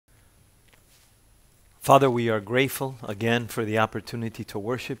Father, we are grateful again for the opportunity to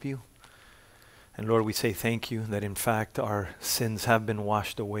worship you. And Lord, we say thank you that in fact our sins have been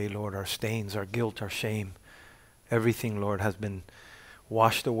washed away, Lord. Our stains, our guilt, our shame, everything, Lord, has been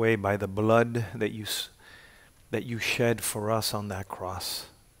washed away by the blood that you shed for us on that cross.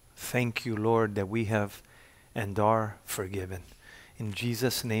 Thank you, Lord, that we have and are forgiven. In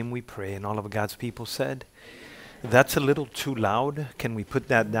Jesus' name we pray. And all of God's people said, that's a little too loud. Can we put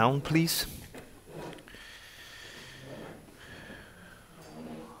that down, please?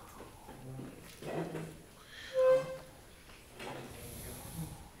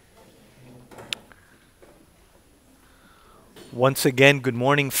 Once again, good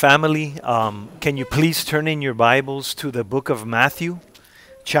morning, family. Can you please turn in your Bibles to the book of Matthew,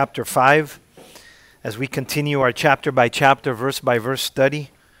 chapter 5, as we continue our chapter by chapter, verse by verse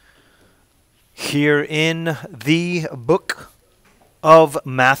study here in the book of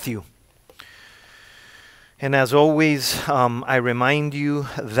Matthew. And as always, I remind you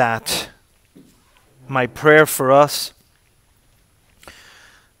that my prayer for us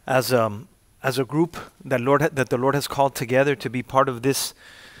as a group that the Lord has called together to be part of this,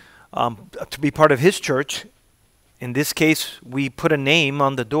 to be part of His church. In this case, we put a name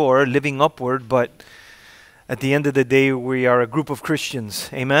on the door, Living Upward, but at the end of the day, we are a group of Christians.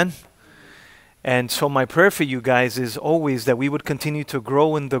 Amen? And so my prayer for you guys is always that we would continue to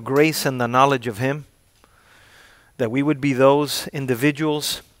grow in the grace and the knowledge of Him, that we would be those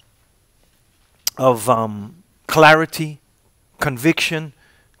individuals of clarity, conviction,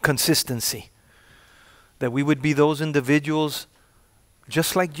 consistency. That we would be those individuals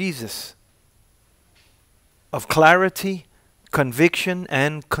just like Jesus, of clarity, conviction,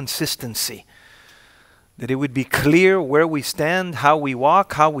 and consistency. That it would be clear where we stand, how we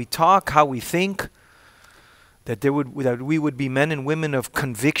walk, how we talk, how we think. That we would be men and women of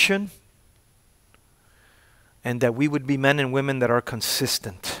conviction, and that we would be men and women that are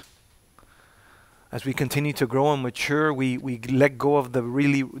consistent. As we continue to grow and mature, we let go of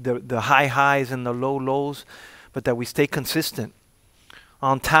the high highs and the low lows, but that we stay consistent,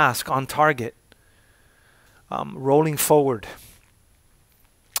 on task, on target, rolling forward.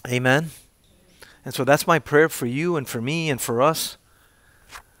 Amen? And so that's my prayer for you and for me and for us,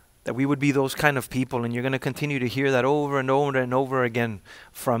 that we would be those kind of people, and you're going to continue to hear that over and over and over again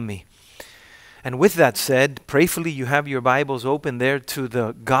from me. And with that said, prayerfully you have your Bibles open there to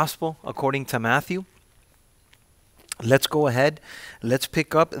the Gospel according to Matthew. Let's go ahead. Let's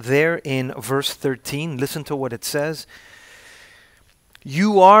pick up there in verse 13. Listen to what it says.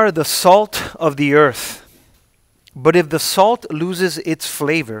 You are the salt of the earth. But if the salt loses its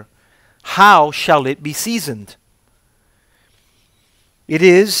flavor, how shall it be seasoned? It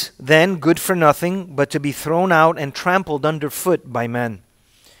is then good for nothing but to be thrown out and trampled underfoot by men.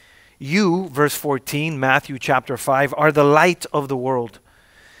 You, verse 14, Matthew chapter 5, are the light of the world.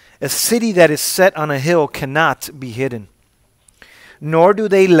 A city that is set on a hill cannot be hidden. Nor do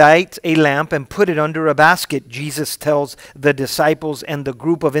they light a lamp and put it under a basket, Jesus tells the disciples and the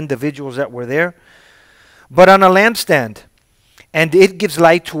group of individuals that were there, but on a lampstand, and it gives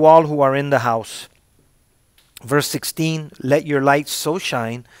light to all who are in the house. Verse 16, let your light so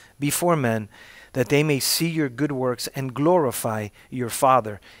shine before men that they may see your good works and glorify your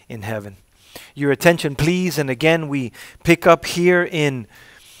Father in heaven. Your attention, please. And again, we pick up here in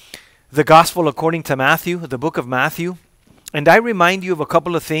the Gospel according to Matthew, the book of Matthew. And I remind you of a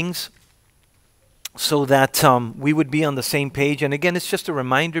couple of things so that we would be on the same page. And again, it's just a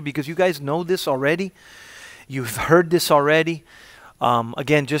reminder because you guys know this already. You've heard this already.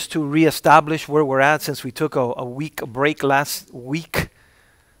 Again, just to reestablish where we're at since we took a break last week.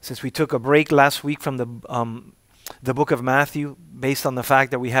 Since we took a break last week from the book of Matthew based on the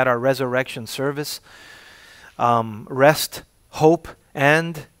fact that we had our resurrection service. Rest, hope,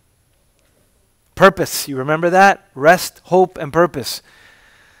 and purpose. You remember that? Rest, hope, and purpose.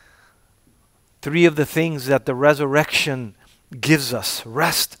 Three of the things that the resurrection gives us.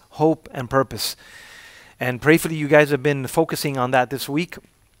 Rest, hope, and purpose. And prayerfully you guys have been focusing on that this week.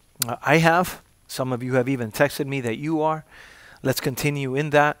 I have. Some of you have even texted me that you are. Let's continue in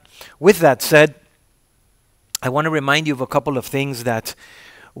that. With that said, I want to remind you of a couple of things that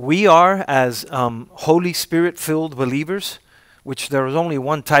we are as Holy Spirit-filled believers, which there is only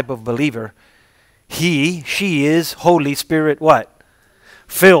one type of believer. She is Holy Spirit what?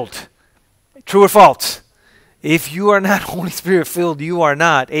 Filled. True or false? If you are not Holy Spirit-filled, you are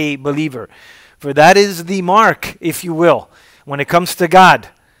not a believer. For that is the mark, if you will, when it comes to God,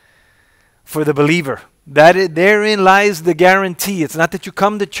 for the believer. Therein lies the guarantee. It's not that you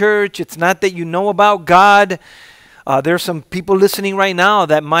come to church. It's not that you know about God. There's some people listening right now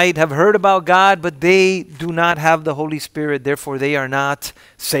that might have heard about God, but they do not have the Holy Spirit. Therefore, they are not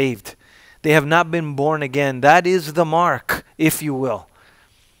saved. They have not been born again. That is the mark, if you will.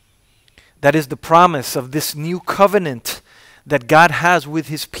 That is the promise of this new covenant that God has with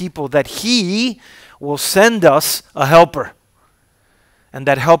His people, that He will send us a helper. And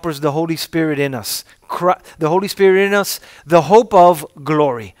that helper is the Holy Spirit in us. The Holy Spirit in us, the hope of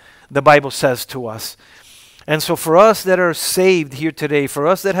glory, the Bible says to us. And so for us that are saved here today, for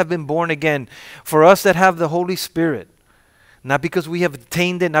us that have been born again, for us that have the Holy Spirit, not because we have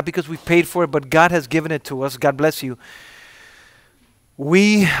attained it, not because we've paid for it, but God has given it to us. God bless you.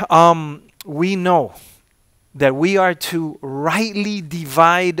 We know that we are to rightly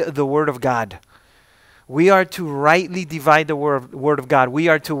divide the Word of God. We are to rightly divide the Word of God. We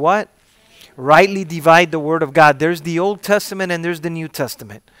are to what? Rightly divide the Word of God. There's the Old Testament and there's the New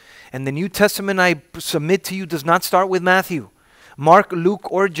Testament. And the New Testament, I submit to you, does not start with Matthew, Mark,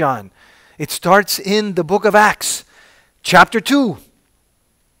 Luke, or John. It starts in the book of Acts. Chapter 2,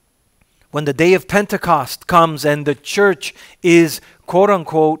 when the day of Pentecost comes and the church is, quote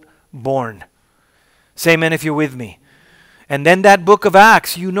unquote, born. Say amen if you're with me. And then that book of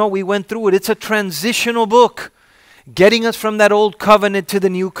Acts, you know, we went through it. It's a transitional book, getting us from that old covenant to the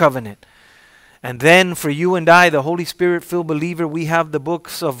new covenant. And then for you and I, the Holy Spirit-filled believer, we have the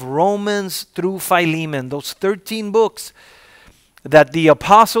books of Romans through Philemon, those 13 books that the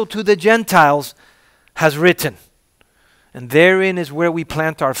apostle to the Gentiles has written. And therein is where we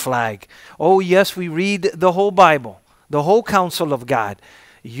plant our flag. Oh yes, we read the whole Bible, the whole counsel of God.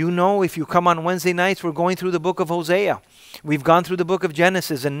 You know, if you come on Wednesday nights, we're going through the book of Hosea. We've gone through the book of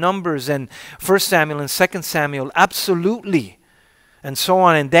Genesis and Numbers and 1 Samuel and 2 Samuel. Absolutely. And so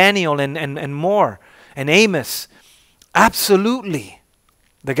on. And Daniel and more. And Amos. Absolutely.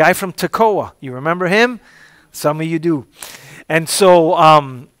 The guy from Tekoa. You remember him? Some of you do. And so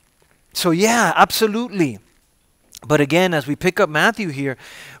yeah, absolutely. But again, as we pick up Matthew here,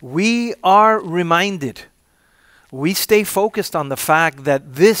 we are reminded, we stay focused on the fact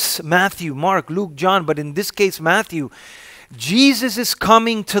that this Matthew, Mark, Luke, John, but in this case Matthew, Jesus is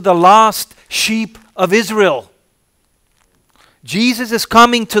coming to the lost sheep of Israel. Jesus is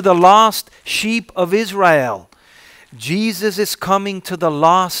coming to the lost sheep of Israel. Jesus is coming to the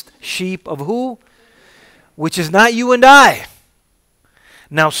lost sheep of who? Which is not you and I.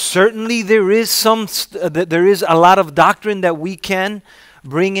 Now, certainly there is a lot of doctrine that we can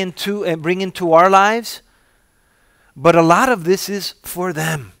bring into our lives, but a lot of this is for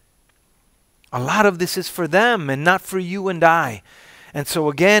them. A lot of this is for them and not for you and I. And so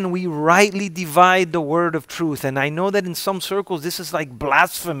again, we rightly divide the word of truth. And I know that in some circles this is like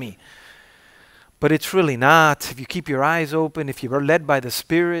blasphemy, but it's really not. If you keep your eyes open, if you're led by the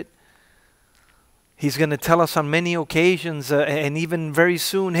Spirit, He's going to tell us on many occasions and even very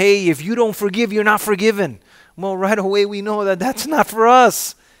soon, hey, if you don't forgive, you're not forgiven. Well, right away we know that that's not for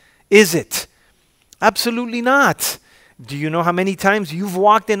us, is it? Absolutely not. Do you know how many times you've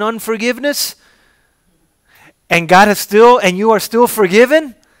walked in unforgiveness and you are still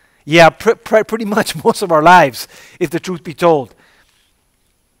forgiven? Yeah, pretty much most of our lives, if the truth be told.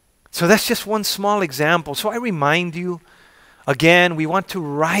 So that's just one small example. So I remind you, again, we want to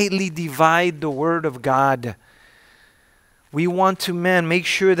rightly divide the Word of God. We want to, make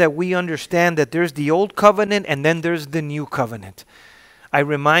sure that we understand that there's the old covenant and then there's the new covenant. I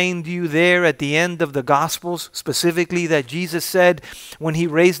remind you there at the end of the Gospels, specifically that Jesus said when He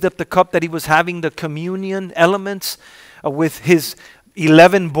raised up the cup that He was having the communion elements with His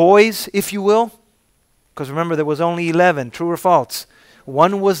 11 boys, if you will. Because remember, there was only 11, true or false.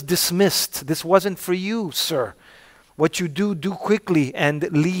 One was dismissed. This wasn't for you, sir. What you do quickly and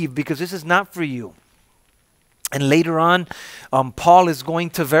leave, because this is not for you. And later on, Paul is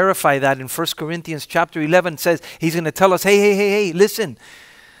going to verify that in 1 Corinthians chapter 11. Says he's going to tell us, hey, listen.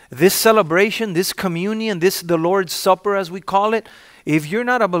 This celebration, this communion, the Lord's Supper as we call it, if you're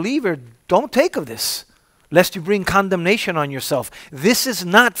not a believer, don't take of this, lest you bring condemnation on yourself. This is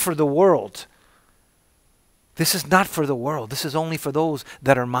not for the world. This is not for the world. This is only for those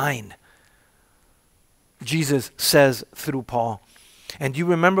that are mine. Jesus says through Paul. And you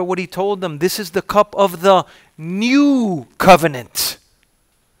remember what He told them? This is the cup of the new covenant.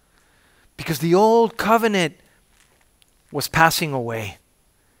 Because the old covenant was passing away.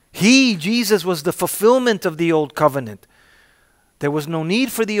 He, Jesus, was the fulfillment of the old covenant. There was no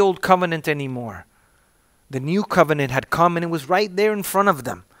need for the old covenant anymore. The new covenant had come and it was right there in front of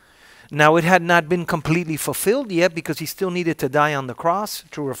them. Now it had not been completely fulfilled yet because He still needed to die on the cross,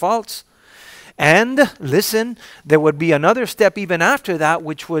 true or false. And listen, there would be another step even after that,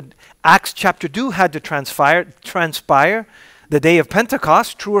 which would, Acts chapter 2 had to transpire, the day of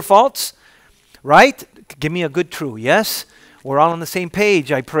Pentecost. True or false? Right? Give me a good true. Yes? We're all on the same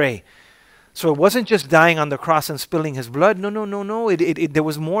page, I pray. So it wasn't just dying on the cross and spilling his blood. No. There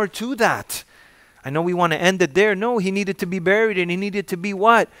was more to that. I know we want to end it there. No, he needed to be buried, and he needed to be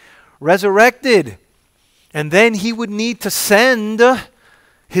what? Resurrected. And then he would need to send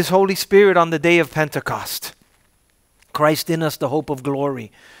his Holy Spirit on the day of Pentecost. Christ in us, the hope of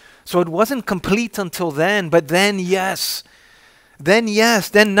glory. So it wasn't complete until then, but then yes. Then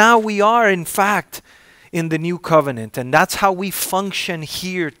now we are in fact in the new covenant, and that's how we function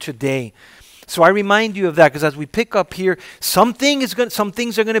here today. So I remind you of that, because as we pick up here, some things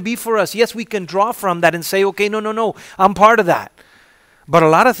are going to be for us. Yes, we can draw from that and say, okay, no, I'm part of that. But a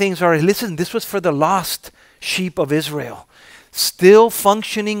lot of things are, listen, this was for the lost sheep of Israel, still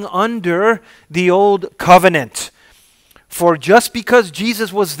functioning under the old covenant. For just because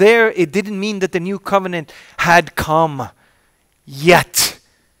Jesus was there, it didn't mean that the new covenant had come yet.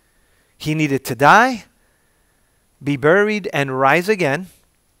 He needed to die, be buried, and rise again.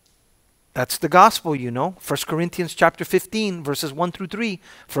 That's the gospel, you know. 1 Corinthians chapter 15, verses 1 through 3.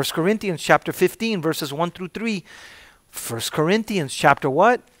 1 Corinthians chapter 15, verses 1 through 3. 1 Corinthians chapter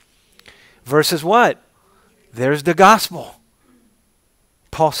what? Verses what? There's the gospel.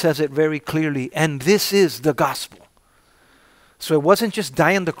 Paul says it very clearly, and this is the gospel. So it wasn't just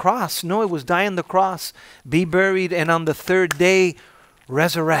die on the cross. No, it was die on the cross, be buried, and on the third day,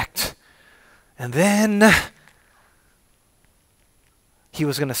 resurrect. And then he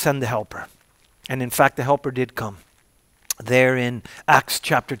was going to send the helper. And in fact, the helper did come there in Acts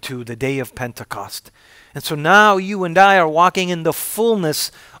chapter 2, the day of Pentecost. And so now you and I are walking in the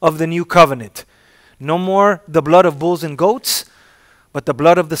fullness of the new covenant. No more the blood of bulls and goats, but the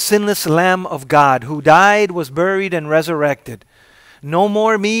blood of the sinless Lamb of God, who died, was buried, and resurrected. No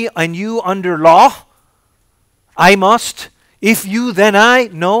more me and you under law. I must. If you, then I.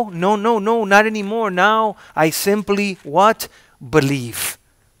 No, not anymore. Now I simply what? Believe.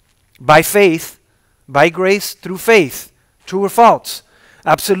 By faith, by grace, through faith. True or false?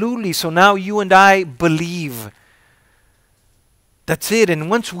 Absolutely. So now you and I believe. That's it. And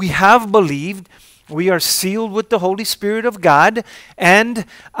once we have believed, we are sealed with the Holy Spirit of God. And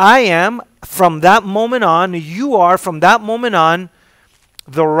I am, from that moment on, you are, from that moment on,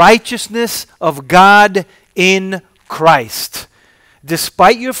 the righteousness of God in Christ.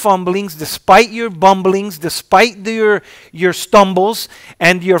 Despite your fumblings, despite your bumblings, despite your stumbles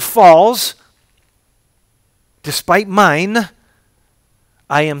and your falls, despite mine,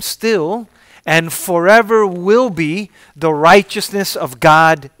 I am still and forever will be the righteousness of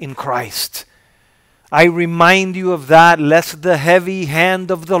God in Christ. I remind you of that, lest the heavy hand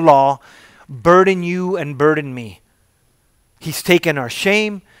of the law burden you and burden me. He's taken our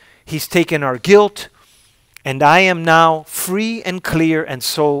shame, He's taken our guilt, and I am now free and clear, and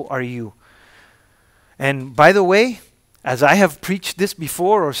so are you. And by the way, as I have preached this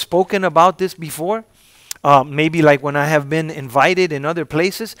before or spoken about this before, maybe like when I have been invited in other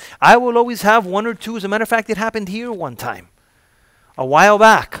places, I will always have one or two. As a matter of fact, it happened here one time, a while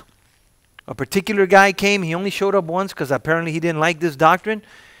back. A particular guy came. He only showed up once because apparently he didn't like this doctrine.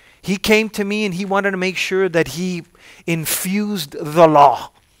 He came to me and he wanted to make sure that he infused the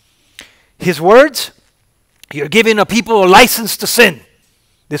law. His words, "You're giving a people a license to sin."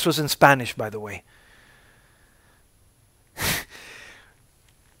 This was in Spanish, by the way.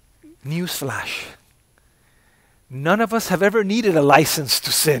 Newsflash. None of us have ever needed a license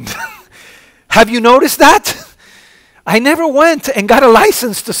to sin. Have you noticed that? I never went and got a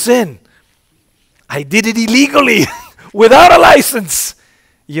license to sin. I did it illegally without a license.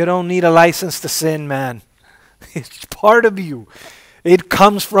 You don't need a license to sin, man. It's part of you. It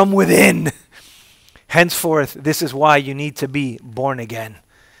comes from within. Henceforth, this is why you need to be born again.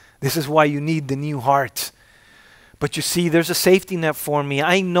 This is why you need the new heart. But you see, there's a safety net for me.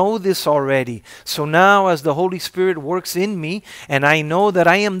 I know this already. So now as the Holy Spirit works in me, and I know that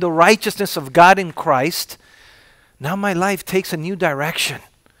I am the righteousness of God in Christ, now my life takes a new direction.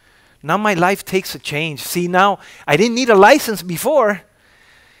 Now my life takes a change. See, now I didn't need a license before,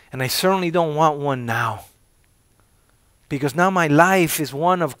 and I certainly don't want one now. Because now my life is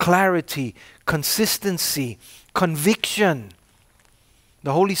one of clarity, consistency, conviction.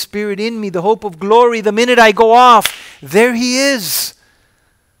 The Holy Spirit in me, the hope of glory. The minute I go off, there He is,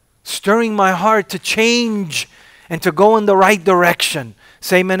 stirring my heart to change and to go in the right direction.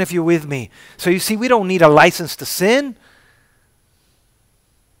 Say amen if you're with me. So you see, we don't need a license to sin.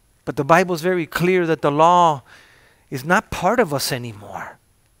 But the Bible is very clear that the law is not part of us anymore.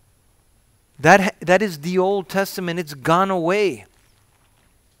 That is the Old Testament. It's gone away.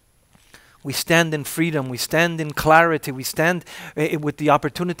 We stand in freedom. We stand in clarity. We stand with the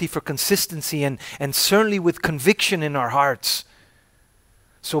opportunity for consistency and certainly with conviction in our hearts.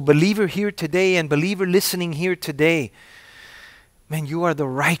 So believer here today and believer listening here today, man, you are the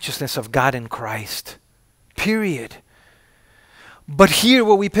righteousness of God in Christ. Period. But here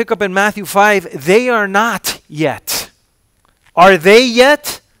what we pick up in Matthew 5, they are not yet. Are they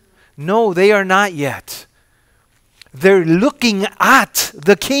yet? No, they are not yet. They're looking at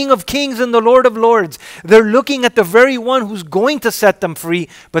the King of Kings and the Lord of Lords. They're looking at the very one who's going to set them free,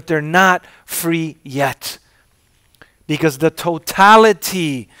 but they're not free yet. Because the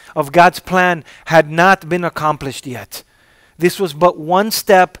totality of God's plan had not been accomplished yet. This was but one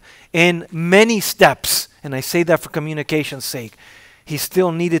step in many steps. And I say that for communication's sake. He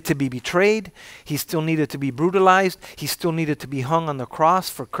still needed to be betrayed. He still needed to be brutalized. He still needed to be hung on the cross.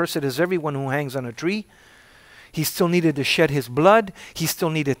 For cursed is everyone who hangs on a tree. He still needed to shed his blood. He still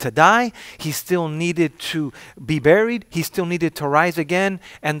needed to die. He still needed to be buried. He still needed to rise again.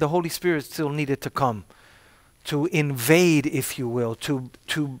 And the Holy Spirit still needed to come to invade, if you will,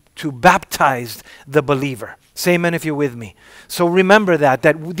 to baptize the believer. Say amen if you're with me. So remember that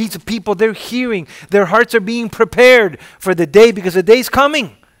these people, they're hearing, their hearts are being prepared for the day because the day's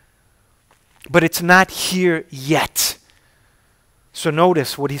coming. But it's not here yet. So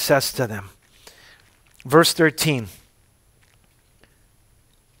notice what he says to them. Verse 13.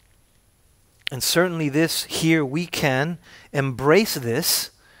 And certainly this here, we can embrace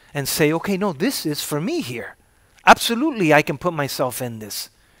this and say, okay, no, this is for me here. Absolutely, I can put myself in this.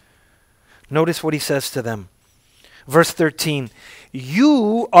 Notice what he says to them. Verse 13.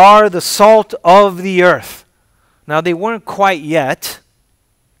 You are the salt of the earth. Now, they weren't quite yet.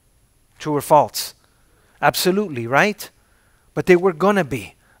 True or false? Absolutely, right? But they were going to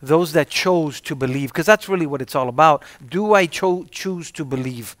be. Those that chose to believe, because that's really what it's all about. Do I choose to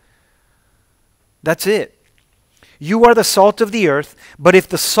believe? That's it. You are the salt of the earth, but if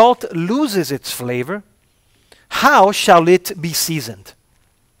the salt loses its flavor, how shall it be seasoned?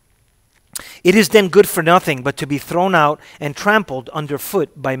 It is then good for nothing but to be thrown out and trampled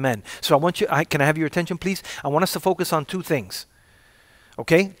underfoot by men. So I want you, can I have your attention please? I want us to focus on two things.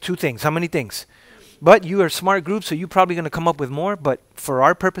 Okay, two things. How many things? But you are a smart group, so you're probably going to come up with more. But for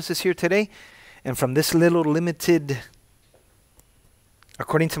our purposes here today, and from this little limited,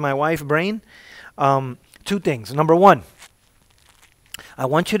 according to my wife, brain, two things. Number one, I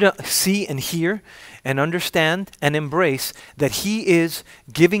want you to see and hear and understand and embrace that he is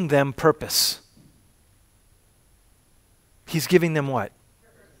giving them purpose. He's giving them what?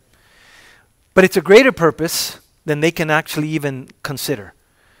 But it's a greater purpose than they can actually even consider.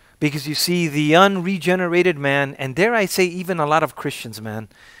 Because you see, the unregenerated man, and dare I say even a lot of Christians, man,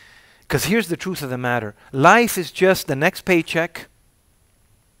 because here's the truth of the matter. Life is just the next paycheck,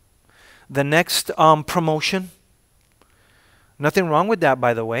 the next promotion. Nothing wrong with that,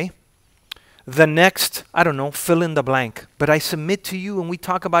 by the way. The next, I don't know, fill in the blank. But I submit to you, and we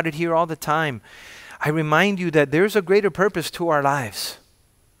talk about it here all the time, I remind you that there's a greater purpose to our lives.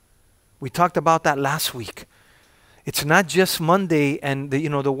 We talked about that last week. It's not just Monday and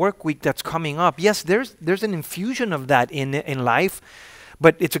the work week that's coming up. Yes, there's an infusion of that in life,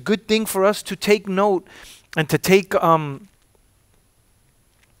 but it's a good thing for us to take note and to take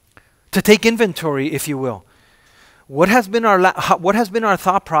inventory, if you will. What has been our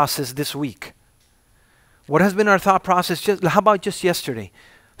thought process this week? What has been our thought process? How about just yesterday,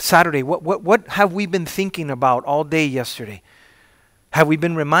 Saturday? What have we been thinking about all day yesterday? Have we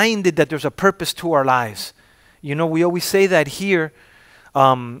been reminded that there's a purpose to our lives? You know, we always say that here,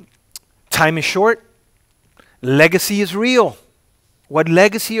 time is short, legacy is real. What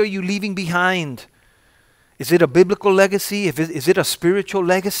legacy are you leaving behind? Is it a biblical legacy? Is it a spiritual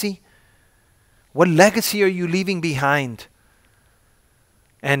legacy? What legacy are you leaving behind?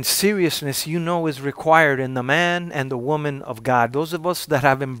 And seriousness, is required in the man and the woman of God. Those of us that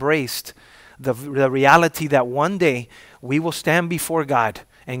have embraced the reality that one day we will stand before God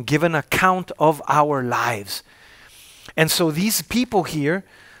and give an account of our lives. And so these people here,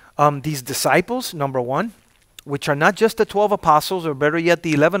 these disciples, number one, which are not just the 12 apostles, or better yet,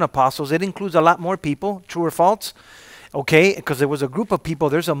 the 11 apostles. It includes a lot more people, true or false? Okay, because there was a group of people.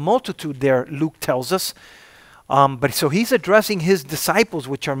 There's a multitude there, Luke tells us. But so he's addressing his disciples,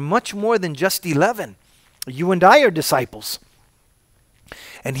 which are much more than just 11. You and I are disciples.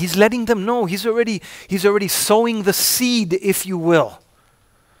 And he's letting them know, he's already sowing the seed, if you will,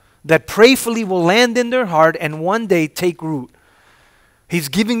 that prayerfully will land in their heart and one day take root. He's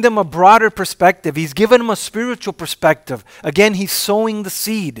giving them a broader perspective. He's given them a spiritual perspective. Again, he's sowing the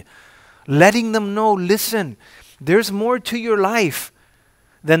seed. letting them know, listen, there's more to your life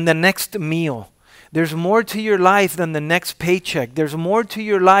than the next meal. There's more to your life than the next paycheck. There's more to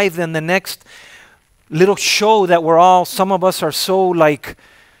your life than the next little show that some of us are so like,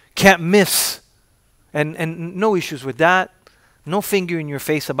 can't miss. And no issues with that. No finger in your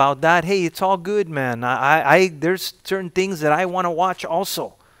face about that. Hey, it's all good, man. There's certain things that I want to watch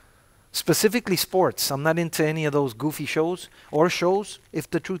also. Specifically sports. I'm not into any of those goofy shows, if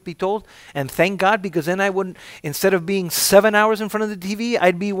the truth be told. And thank God, because then I wouldn't, instead of being 7 hours in front of the TV,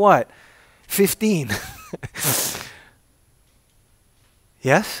 I'd be what? 15.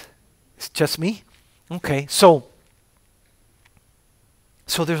 Yes? It's just me? Okay, so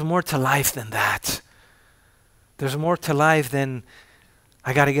there's more to life than that. There's more to life than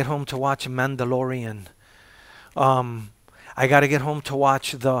I got to get home to watch Mandalorian. I got to get home to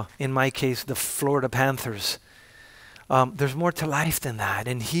watch in my case, the Florida Panthers. There's more to life than that.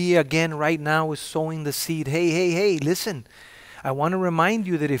 And he, again, right now is sowing the seed. Hey, listen. I want to remind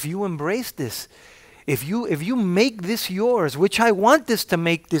you that if you embrace this, if you make this yours, which I want this to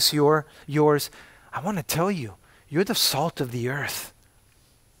make this yours, I want to tell you, you're the salt of the earth.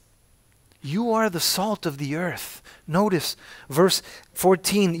 You are the salt of the earth. Notice verse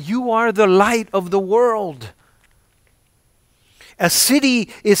 14, you are the light of the world. A city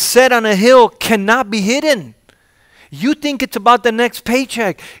is set on a hill cannot be hidden. You think it's about the next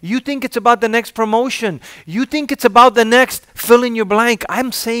paycheck. You think it's about the next promotion. You think it's about the next fill in your blank.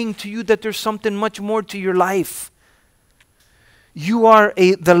 I'm saying to you that there's something much more to your life. You are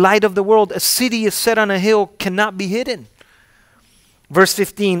the light of the world. A city is set on a hill cannot be hidden. Verse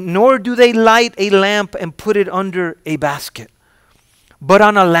 15, nor do they light a lamp and put it under a basket, but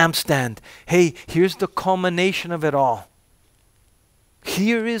on a lampstand. Hey, here's the culmination of it all.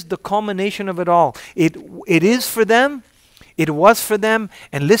 Here is the culmination of it all. It is for them. It was for them.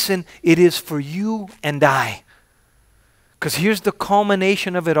 And listen, it is for you and I. Because here's the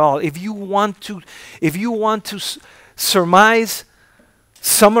culmination of it all. If you want to summarize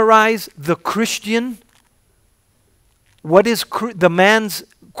the Christian, what is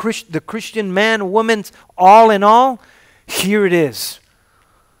the Christian man, woman's all in all? Here it is.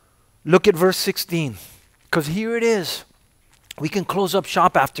 Look at verse 16. Because here it is. We can close up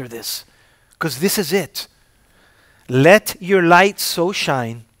shop after this. Because this is it. Let your light so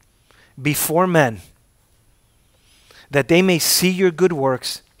shine before men that they may see your good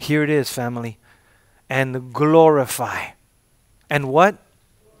works. Here it is, family. And glorify. And what?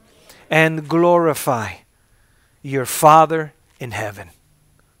 And glorify your Father in heaven.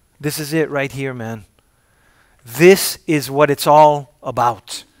 This is it right here, man. This is what it's all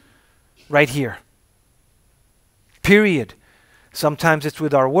about. Right here. Period. Sometimes it's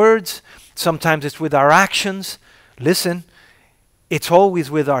with our words. Sometimes it's with our actions. Listen, it's always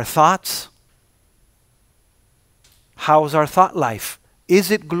with our thoughts. How's our thought life?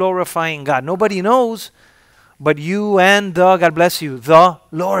 Is it glorifying God? Nobody knows, but you and God bless you, the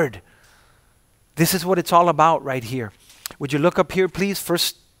Lord. This is what it's all about right here. Would you look up here, please? 1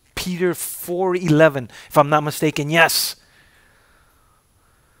 Peter 4:11, if I'm not mistaken. Yes.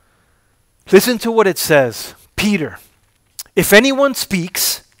 Listen to what it says. Peter, if anyone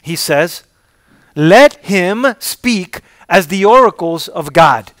speaks, he says, let him speak as the oracles of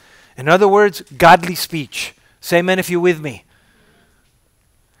God. In other words, godly speech. Say amen if you're with me.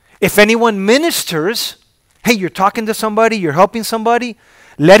 If anyone ministers, hey, you're talking to somebody, you're helping somebody,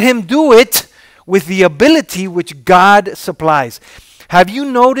 let him do it with the ability which God supplies. Have you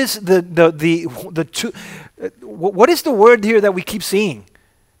noticed the two? What is the word here that we keep seeing?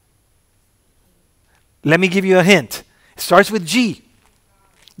 Let me give you a hint. It starts with G.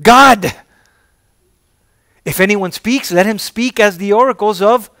 God. If anyone speaks, let him speak as the oracles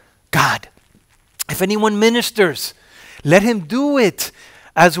of God. If anyone ministers, let him do it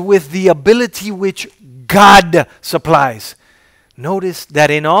as with the ability which God supplies. Notice that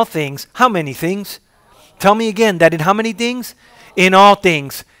in all things, how many things? Tell me again, that in how many things? In all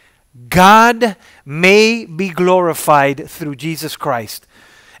things, God may be glorified through Jesus Christ.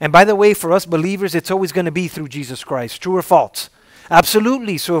 And by the way, for us believers, it's always going to be through Jesus Christ. True or false?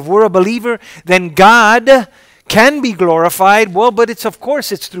 Absolutely. So if we're a believer, then God can be glorified. Well, but it's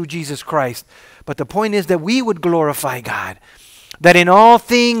through Jesus Christ. But the point is that we would glorify God. That in all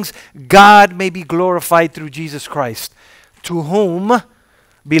things, God may be glorified through Jesus Christ, to whom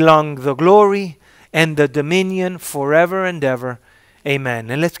belong the glory and the dominion forever and ever.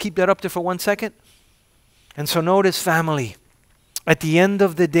 Amen. And let's keep that up there for 1 second. And so notice, family, at the end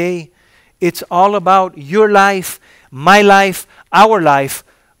of the day, it's all about your life, my life, our life,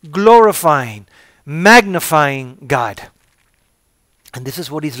 glorifying, magnifying God. And this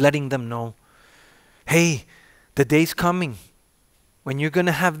is what he's letting them know. Hey, the day's coming when you're going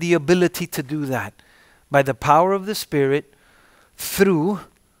to have the ability to do that by the power of the Spirit through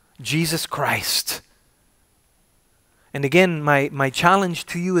Jesus Christ. And again, my challenge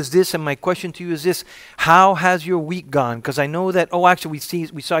to you is this, and my question to you is this: how has your week gone? Because I know that, actually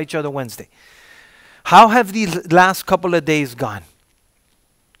we saw each other Wednesday. How have these last couple of days gone?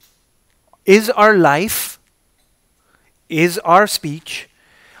 Is our life, is our speech,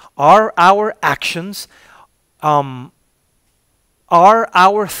 are our actions, are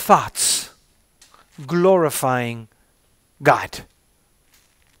our thoughts glorifying God?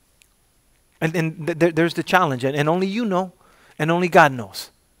 And there's the challenge, and only you know, and only God knows.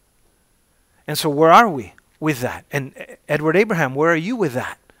 And so where are we with that? And Edward Abraham, where are you with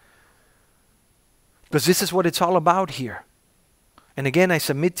that? Because this is what it's all about here. And again, I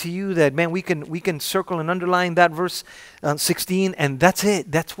submit to you that, man, we can circle and underline that verse 16, and that's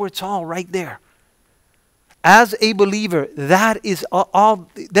it. That's where it's all right there. As a believer, that is all,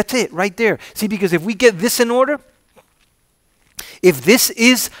 that's it right there. See, because if we get this in order, if this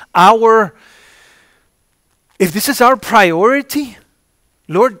is our priority,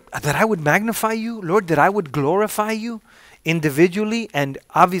 Lord, that I would magnify you, Lord, that I would glorify you individually and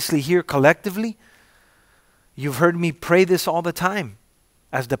obviously here collectively. You've heard me pray this all the time.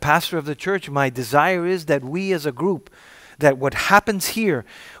 As the pastor of the church, my desire is that we as a group, that what happens here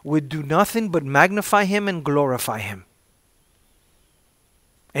would do nothing but magnify Him and glorify Him.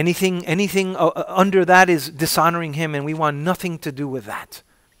 Anything under that is dishonoring Him, and we want nothing to do with that.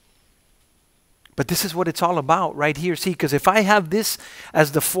 But this is what it's all about right here. See, because if I have this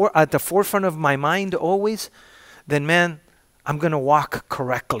as at the forefront of my mind always, then man, I'm going to walk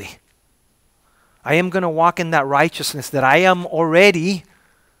correctly. I am going to walk in that righteousness that I have already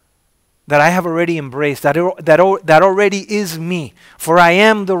embraced, that already is me. For I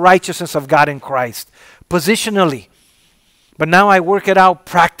am the righteousness of God in Christ, positionally. But now I work it out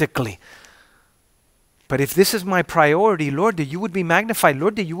practically. But if this is my priority, Lord, that you would be magnified.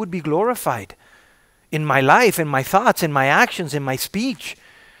 Lord, that you would be glorified in my life, in my thoughts, in my actions, in my speech,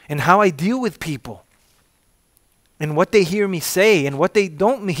 in how I deal with people, in what they hear me say and what they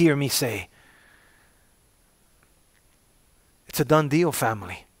don't hear me say. It's a done deal,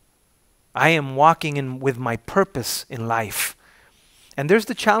 family. I am walking with my purpose in life. And there's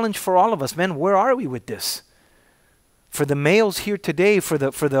the challenge for all of us. Man, where are we with this? For the males here today, for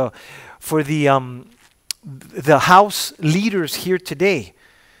the house leaders here today,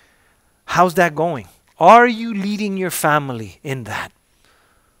 how's that going? Are you leading your family in that?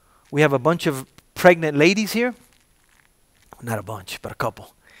 We have a bunch of pregnant ladies here. Not a bunch, but a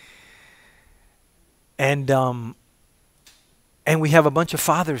couple. And we have a bunch of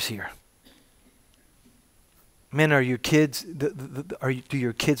fathers here. Men, are your kids? Do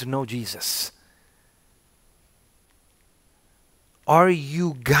your kids know Jesus? Are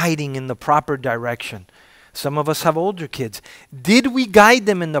you guiding in the proper direction? Some of us have older kids. Did we guide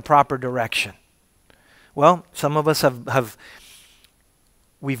them in the proper direction? Well, some of us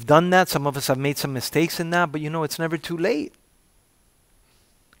we've done that. Some of us have made some mistakes in that. But you know, it's never too late.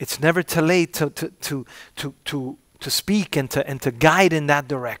 It's never too late to speak and to guide in that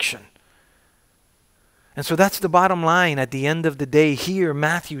direction. And so that's the bottom line at the end of the day here,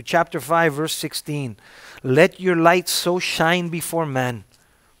 Matthew chapter 5, verse 16. Let your light so shine before men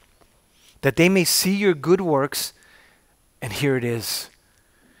that they may see your good works, and here it is,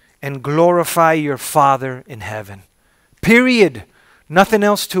 and glorify your Father in heaven. Period. Nothing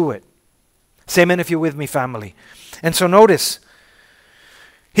else to it. Say amen if you're with me, family. And so notice,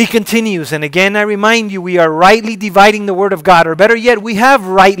 he continues, and again I remind you, we are rightly dividing the Word of God, or better yet, we have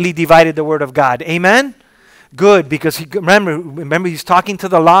rightly divided the Word of God. Amen? Good, because remember he's talking to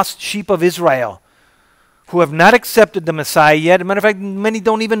the lost sheep of Israel who have not accepted the Messiah yet. As a matter of fact, many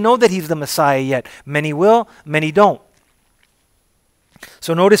don't even know that he's the Messiah yet. Many will, many don't.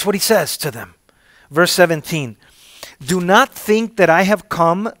 So notice what he says to them. Verse 17. Do not think that I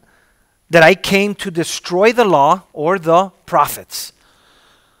came to destroy the law or the prophets.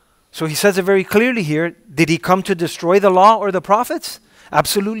 So he says it very clearly here. Did he come to destroy the law or the prophets?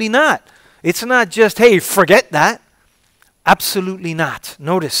 Absolutely not. It's not just, hey, forget that. Absolutely not.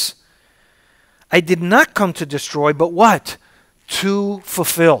 Notice, I did not come to destroy, but what? To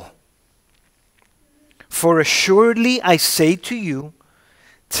fulfill. For assuredly I say to you,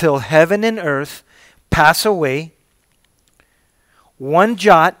 till heaven and earth pass away, one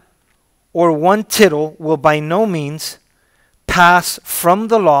jot or one tittle will by no means pass from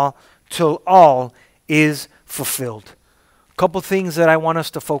the law till all is fulfilled. A couple things that I want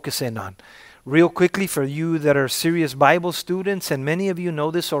us to focus in on. Real quickly, for you that are serious Bible students, and many of you know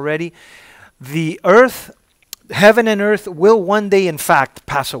this already, the earth, heaven and earth will one day in fact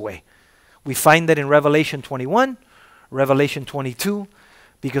pass away. We find that in Revelation 21, Revelation 22,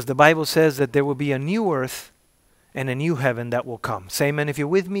 because the Bible says that there will be a new earth and a new heaven that will come. Say amen if you're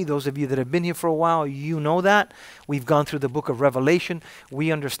with me. Those of you that have been here for a while, you know that. We've gone through the book of Revelation.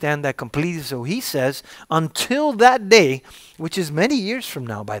 We understand that completely. So he says, until that day, which is many years from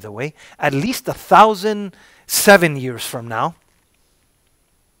now, by the way, at least 1,007 years from now.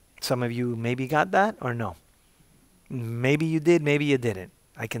 Some of you maybe got that or no? Maybe you did, maybe you didn't.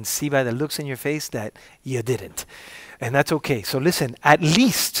 I can see by the looks in your face that you didn't. And that's okay. So listen, at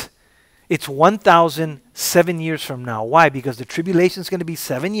least it's 1,007 years from now. Why? Because the tribulation is going to be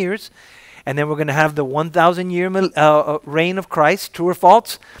 7 years. And then we're going to have the 1,000-year reign of Christ. True or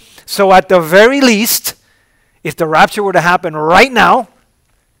false? So at the very least, if the rapture were to happen right now.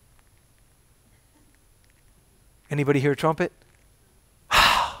 Anybody hear a trumpet?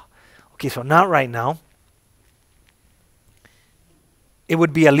 Okay, so not right now. It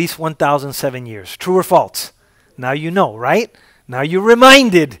would be at least 1,007 years. True or false? Now you know, right? Now you're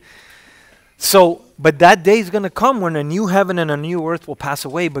reminded. So, but that day is going to come when a new heaven and a new earth will pass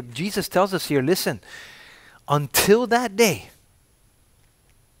away. But Jesus tells us here, listen, until that day,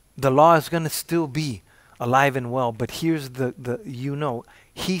 the law is going to still be alive and well. But here's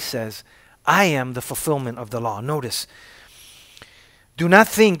he says, I am the fulfillment of the law. Notice, do not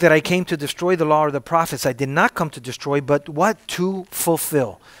think that I came to destroy the law or the prophets. I did not come to destroy, but what? To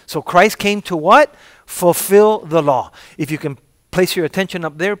fulfill. So Christ came to what? Fulfill the law. If you can place your attention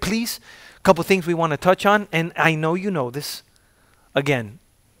up there, please. A couple things we want to touch on, and I know you know this. Again,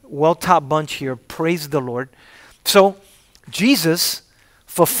 well-taught bunch here. Praise the Lord. So, Jesus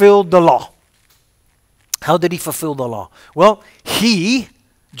fulfilled the law. How did he fulfill the law? Well,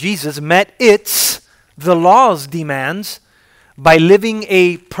 Jesus, met the law's demands by living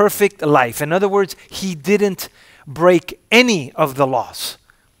a perfect life. In other words, he didn't break any of the laws.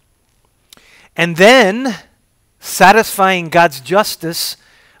 And then, satisfying God's justice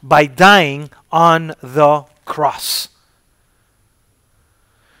by dying on the cross.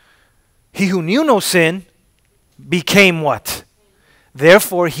 He who knew no sin became what?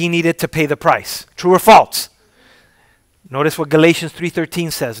 Therefore, he needed to pay the price. True or false? Notice what Galatians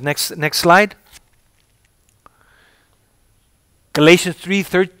 3:13 says. Next slide. Galatians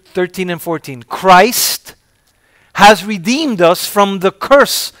 3:13 and 14. Christ has redeemed us from the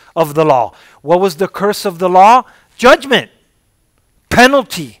curse of the law. What was the curse of the law? Judgment.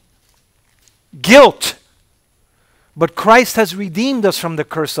 Penalty, guilt. But Christ has redeemed us from the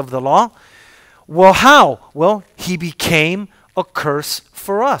curse of the law. Well, how? Well, he became a curse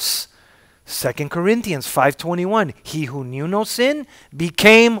for us. 2 Corinthians 5:21. He who knew no sin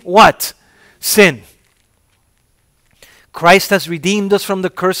became what? Sin. Christ has redeemed us from the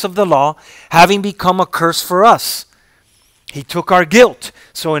curse of the law, having become a curse for us. He took our guilt.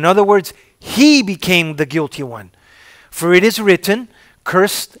 So in other words, he became the guilty one. For it is written,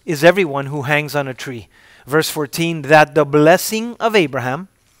 cursed is everyone who hangs on a tree. Verse 14, that the blessing of Abraham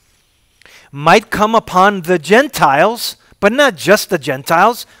might come upon the Gentiles, but not just the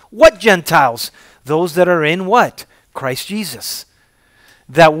Gentiles. What Gentiles? Those that are in what? Christ Jesus.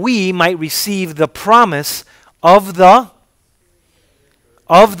 That we might receive the promise of the,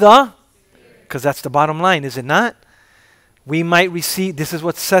 because that's the bottom line, is it not? We might receive, this is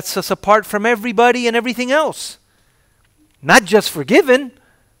what sets us apart from everybody and everything else. Not just forgiven.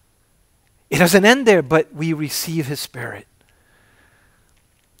 It doesn't end there, but we receive his Spirit.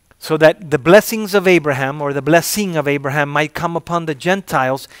 So that the blessings of Abraham, or the blessing of Abraham, might come upon the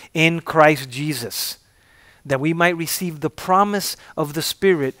Gentiles in Christ Jesus. That we might receive the promise of the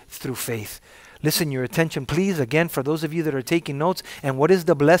Spirit through faith. Listen, your attention please, again, for those of you that are taking notes. And what is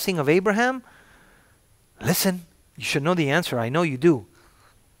the blessing of Abraham? Listen, you should know the answer. I know you do.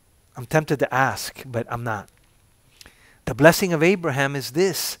 I'm tempted to ask, but I'm not. The blessing of Abraham is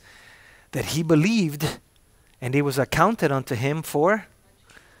this, that he believed and it was accounted unto him for,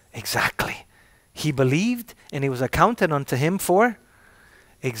 exactly. He believed and it was accounted unto him for,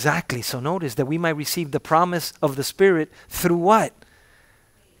 exactly. So notice that we might receive the promise of the Spirit through what?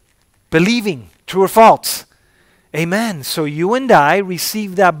 Believing. True or false? Amen. So you and I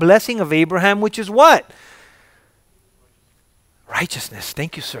receive that blessing of Abraham, which is what? Righteousness.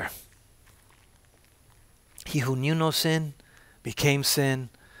 Thank you, sir. He who knew no sin became sin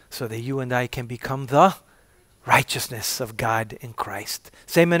so that you and I can become the righteousness of God in Christ.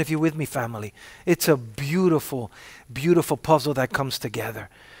 Say amen if you're with me, family. It's a beautiful, beautiful puzzle that comes together.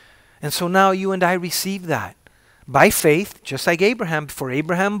 And so now you and I receive that by faith, just like Abraham. For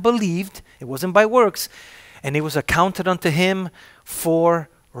Abraham believed, it wasn't by works, and it was accounted unto him for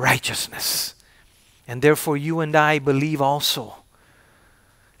righteousness. And therefore you and I believe also.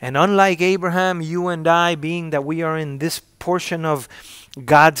 And unlike Abraham, you and I, being that we are in this portion of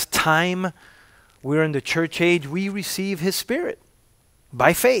God's time, we're in the church age, we receive His Spirit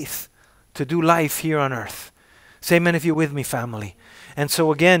by faith to do life here on earth. Say amen if you're with me, family. And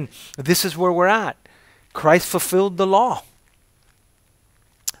so again, this is where we're at. Christ fulfilled the law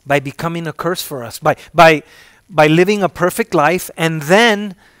by becoming a curse for us, by living a perfect life, and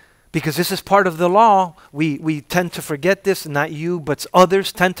then, because this is part of the law, we tend to forget this, not you, but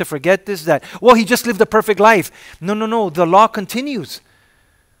others tend to forget this, that, well, he just lived a perfect life. No. The law continues.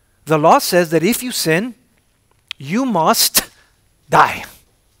 The law says that if you sin, you must die.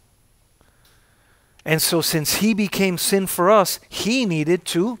 And so since he became sin for us, he needed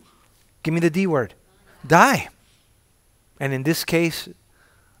to, give me the D word, die. And in this case,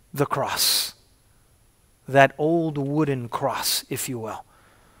 the cross. That old wooden cross, if you will.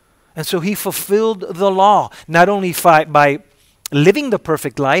 And so he fulfilled the law, not only by living the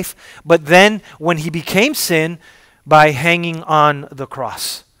perfect life, but then when he became sin, by hanging on the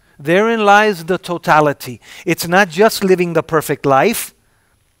cross. Therein lies the totality. It's not just living the perfect life.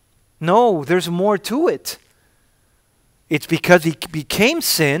 No, there's more to it. It's because he became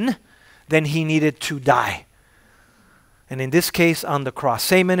sin, then he needed to die. And in this case, on the cross.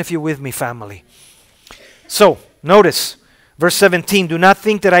 Say amen if you're with me, family. So, notice, verse 17, do not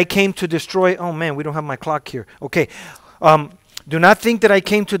think that I came to destroy, oh man, we don't have my clock here. Okay. Do not think that I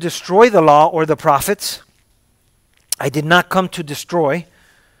came to destroy the law or the prophets. I did not come to destroy,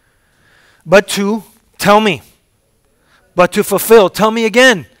 but to, tell me, but to fulfill. Tell me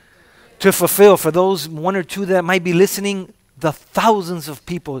again. To fulfill. For those one or two that might be listening, the thousands of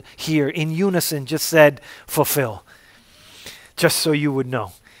people here in unison just said fulfill. Just so you would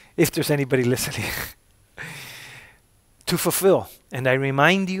know, if there's anybody listening. To fulfill. And I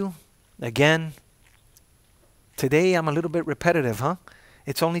remind you, again, today I'm a little bit repetitive, huh?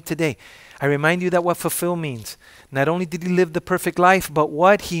 It's only today. I remind you that what fulfill means. Not only did he live the perfect life, but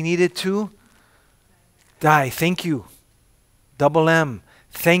what? He needed to die. Thank you. Double M.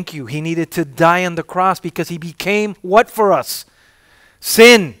 Thank you. He needed to die on the cross because he became what for us?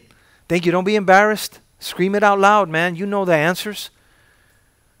 Sin. Thank you. Don't be embarrassed. Scream it out loud, man. You know the answers.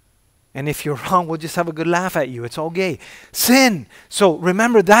 And if you're wrong, we'll just have a good laugh at you. It's okay. Sin. So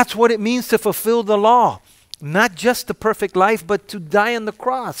remember, that's what it means to fulfill the law. Not just the perfect life, but to die on the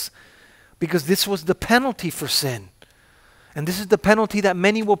cross. Because this was the penalty for sin. And this is the penalty that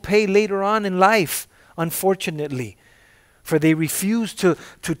many will pay later on in life, unfortunately. For they refuse to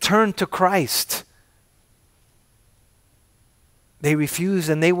turn to Christ. They refuse,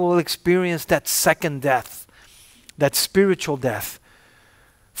 and they will experience that second death, that spiritual death.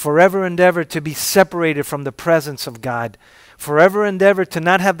 Forever and ever to be separated from the presence of God. Forever and ever to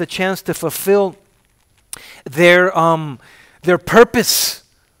not have the chance to fulfill their purpose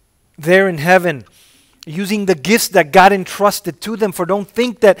there in heaven. Using the gifts that God entrusted to them. For don't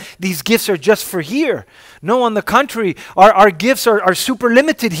think that these gifts are just for here. No, on the contrary, our gifts are super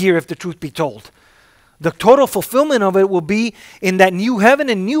limited here, if the truth be told. The total fulfillment of it will be in that new heaven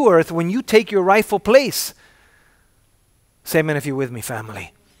and new earth when you take your rightful place. Say amen if you're with me,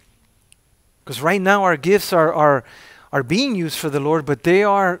 family. Because right now our gifts are being used for the Lord, but they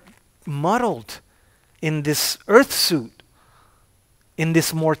are muddled in this earth suit, in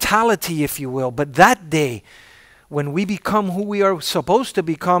this mortality, if you will. But that day, when we become who we are supposed to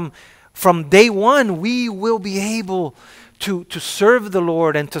become, from day one, we will be able to serve the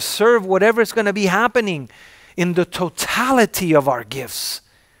Lord and to serve whatever is going to be happening in the totality of our gifts,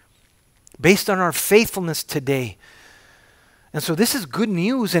 based on our faithfulness today. And so this is good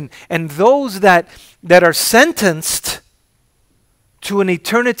news. And those that are sentenced to an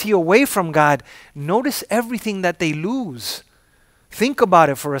eternity away from God, notice everything that they lose. Think about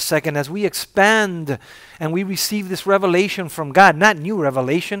it for a second as we expand and we receive this revelation from God. Not new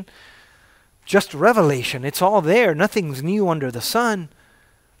revelation, just revelation. It's all there. Nothing's new under the sun.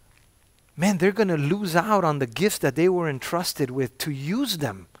 Man, they're going to lose out on the gifts that they were entrusted with to use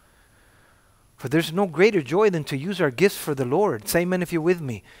them. For there's no greater joy than to use our gifts for the Lord. Say amen if you're with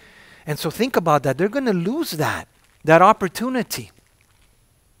me. And so think about that. They're going to lose that opportunity.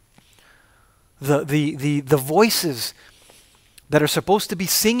 The voices that are supposed to be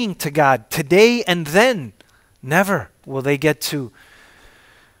singing to God today and then, never will they get to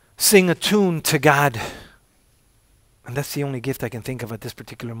sing a tune to God. And that's the only gift I can think of at this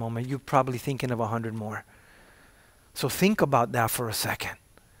particular moment. You're probably thinking of 100 more. So think about that for a second.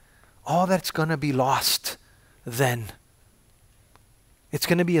 All that's going to be lost then. It's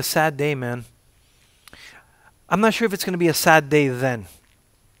going to be a sad day, man. I'm not sure if it's going to be a sad day then.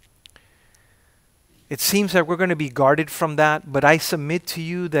 It seems that we're going to be guarded from that, but I submit to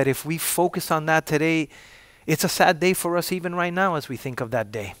you that if we focus on that today, it's a sad day for us even right now as we think of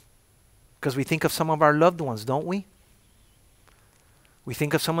that day. Because we think of some of our loved ones, don't we? We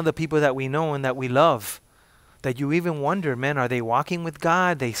think of some of the people that we know and that we love, that you even wonder, man, are they walking with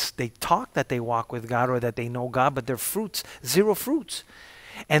God? They talk that they walk with God or that they know God, but their fruits, zero fruits.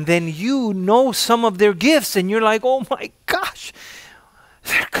 And then you know some of their gifts and you're like, oh my gosh,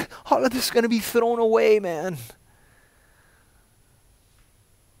 all of this is going to be thrown away, man.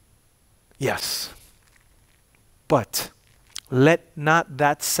 Yes. But let not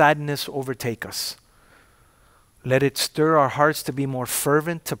that sadness overtake us. Let it stir our hearts to be more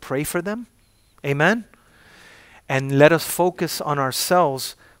fervent to pray for them. Amen. And let us focus on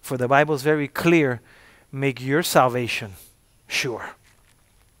ourselves, for the Bible is very clear. Make your salvation sure.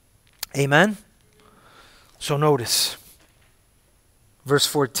 Amen. So notice verse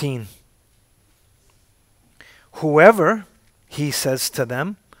 14. Whoever, he says to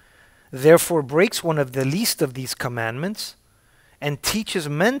them, therefore breaks one of the least of these commandments and teaches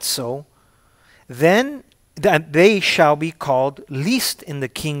men so, then that they shall be called least in the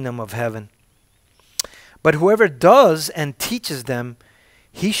kingdom of heaven. But whoever does and teaches them,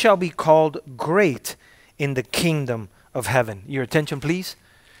 he shall be called great in the kingdom of heaven. Your attention, please.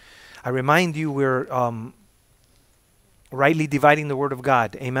 I remind you we're rightly dividing the word of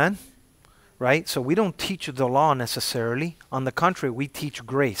God. Amen? Right? So we don't teach the law necessarily. On the contrary, we teach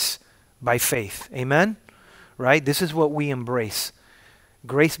grace by faith. Amen? Right? This is what we embrace.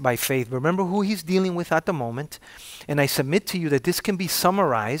 Grace by faith. Remember who he's dealing with at the moment. And I submit to you that this can be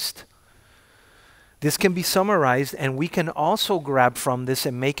summarized. This can be summarized, and we can also grab from this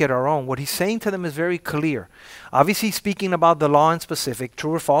and make it our own. What he's saying to them is very clear. Obviously speaking about the law in specific,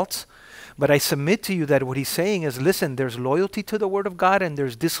 true or false. But I submit to you that what he's saying is, listen, there's loyalty to the word of God and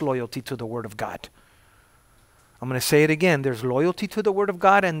there's disloyalty to the word of God. I'm going to say it again. There's loyalty to the word of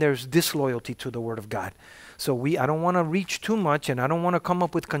God and there's disloyalty to the word of God. So I don't want to reach too much and I don't want to come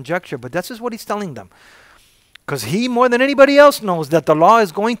up with conjecture, but this is what he's telling them. Because he, more than anybody else, knows that the law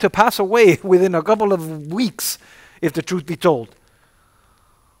is going to pass away within a couple of weeks, if the truth be told.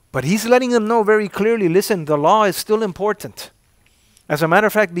 But he's letting them know very clearly, listen, the law is still important. As a matter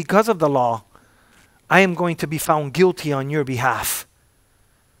of fact, because of the law, I am going to be found guilty on your behalf.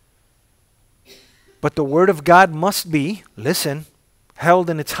 But the word of God must be, listen, held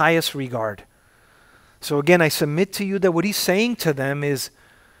in its highest regard. So again, I submit to you that what he's saying to them is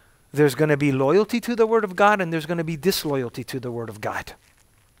there's going to be loyalty to the word of God and there's going to be disloyalty to the word of God.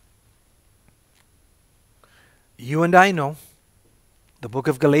 You and I know, the book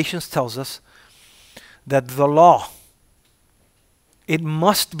of Galatians tells us that the law, it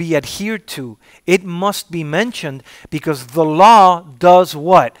must be adhered to. It must be mentioned because the law does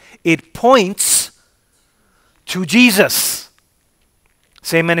what? It points to Jesus.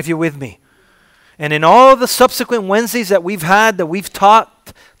 Say amen if you're with me. And in all the subsequent Wednesdays that we've had, that we've taught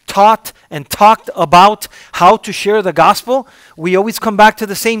and talked about how to share the gospel, we always come back to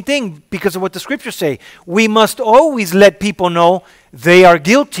the same thing because of what the scriptures say. We must always let people know they are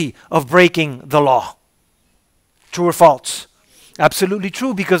guilty of breaking the law. True or false? Absolutely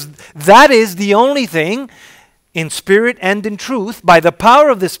true, because that is the only thing in spirit and in truth, by the power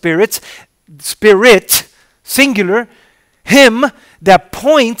of the Spirit, singular, him that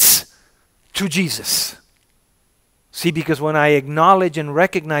points to Jesus. See, because when I acknowledge and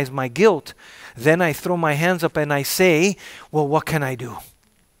recognize my guilt, then I throw my hands up and I say, well, what can I do?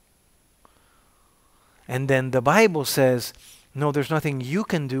 And then the Bible says, no, there's nothing you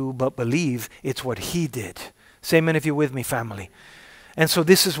can do but believe it's what he did. Say amen if you're with me, family. And so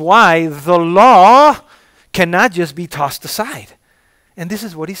this is why the law cannot just be tossed aside. And this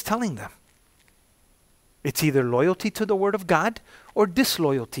is what he's telling them. It's either loyalty to the word of God or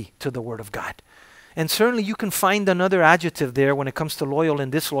disloyalty to the word of God. And certainly you can find another adjective there when it comes to loyal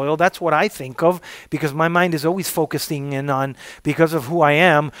and disloyal. That's what I think of because my mind is always focusing in on, because of who I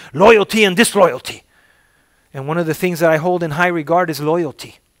am, loyalty and disloyalty. And one of the things that I hold in high regard is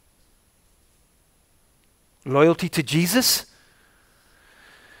loyalty. Loyalty to Jesus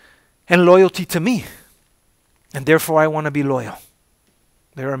and loyalty to me. And therefore I want to be loyal.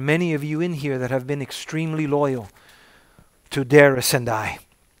 There are many of you in here that have been extremely loyal to Darius and I.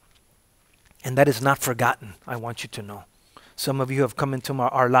 And that is not forgotten, I want you to know. Some of you have come into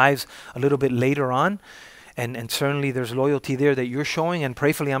our lives a little bit later on, and certainly there's loyalty there that you're showing, and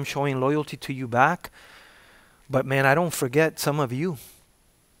prayerfully I'm showing loyalty to you back. But man, I don't forget some of you.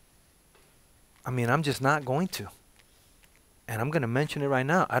 I'm just not going to. And I'm going to mention it right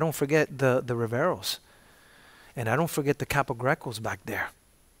now. I don't forget the Riveros. And I don't forget the Capogrecos back there.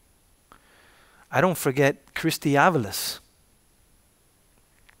 I don't forget Christy Avalos.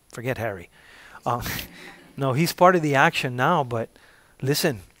 Forget Harry. No, he's part of the action now, but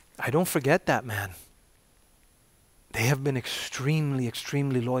listen, I don't forget that man. They have been extremely,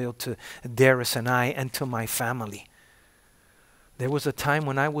 extremely loyal to Darius and I and to my family. There was a time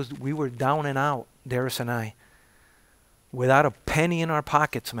when we were down and out, Darius and I, without a penny in our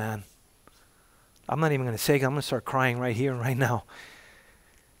pockets, man. I'm not even going to say it. I'm going to start crying right here and right now.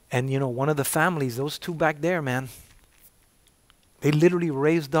 And you know, one of the families, those two back there, man, they literally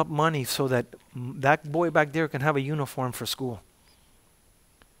raised up money so that that boy back there can have a uniform for school.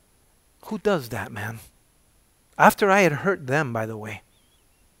 Who does that, man? After I had hurt them, by the way.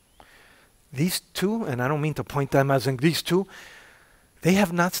 These two, and I don't mean to point them as in these two, they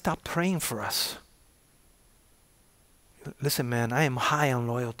have not stopped praying for us. Listen, man, I am high on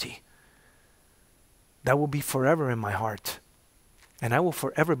loyalty. That will be forever in my heart. And I will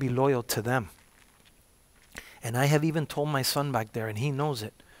forever be loyal to them. And I have even told my son back there, and he knows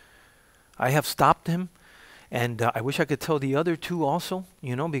it. I have stopped him, and I wish I could tell the other two also,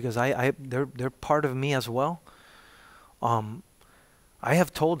 you know, because they're part of me as well. I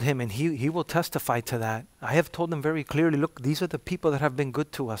have told him, and he will testify to that. I have told him very clearly, look, these are the people that have been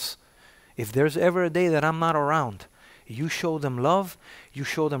good to us. If there's ever a day that I'm not around, you show them love, you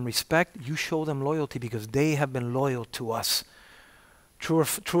show them respect, you show them loyalty, because they have been loyal to us. True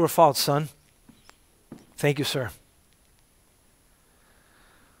or false, son? Thank you, sir.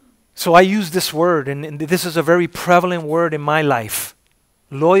 So I use this word, and this is a very prevalent word in my life.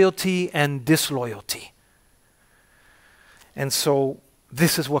 Loyalty and disloyalty. And so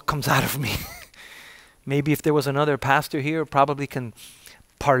this is what comes out of me. Maybe if there was another pastor here, probably can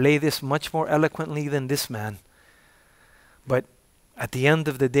parlay this much more eloquently than this man. But at the end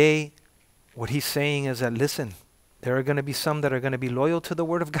of the day, what he's saying is that, listen, there are going to be some that are going to be loyal to the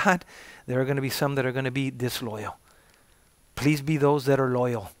Word of God. There are going to be some that are going to be disloyal. Please be those that are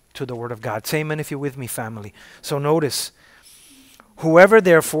loyal to the Word of God. Say amen if you're with me, family. So notice, whoever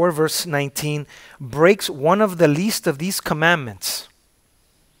therefore, verse 19, breaks one of the least of these commandments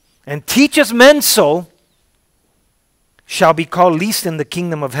and teaches men so, shall be called least in the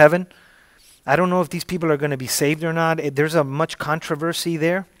kingdom of heaven. I don't know if these people are going to be saved or not. There's a much controversy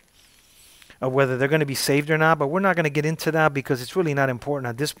there of whether they're going to be saved or not, but we're not going to get into that because it's really not important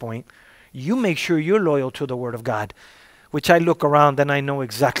at this point. You make sure you're loyal to the Word of God, which I look around and I know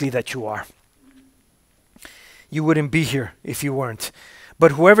exactly that you are. You wouldn't be here if you weren't.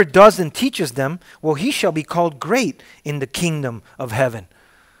 But whoever does and teaches them, well, he shall be called great in the kingdom of heaven.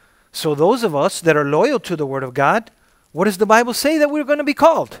 So those of us that are loyal to the Word of God, what does the Bible say that we're going to be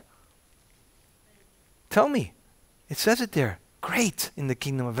called? Tell me. It says it there. Great in the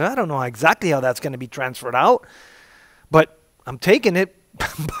kingdom of heaven. I don't know exactly how that's going to be transferred out, but I'm taking it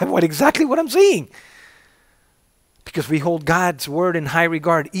by exactly what I'm seeing. Because we hold God's word in high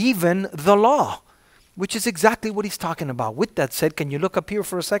regard, even the law, which is exactly what he's talking about. With that said, can you look up here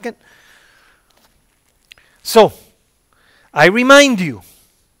for a second? So, I remind you,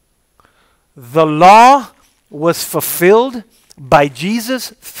 the law was fulfilled by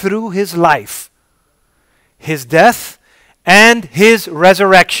Jesus through his life, his death, and his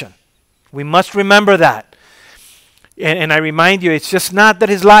resurrection. We must remember that. And I remind you, it's just not that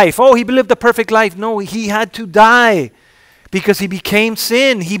his life, oh, he lived a perfect life. No, he had to die because he became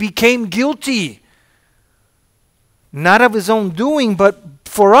sin. He became guilty. Not of his own doing, but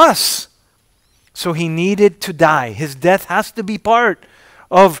for us. So he needed to die. His death has to be part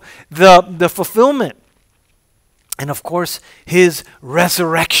of the fulfillment. And of course, his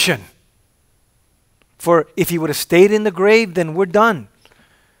resurrection. For if he would have stayed in the grave, then we're done.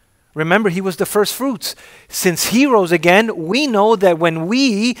 Remember, he was the first fruits. Since he rose again, we know that when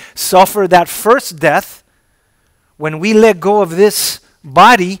we suffer that first death, when we let go of this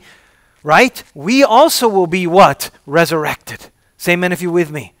body, right, we also will be what? Resurrected. Say amen if you're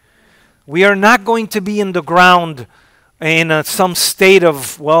with me. We are not going to be in the ground in some state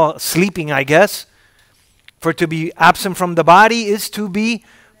of, well, sleeping, I guess. For to be absent from the body is to be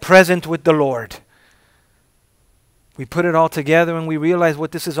present with the Lord. We put it all together and we realize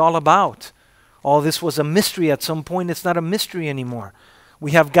what this is all about. All this was a mystery at some point. It's not a mystery anymore.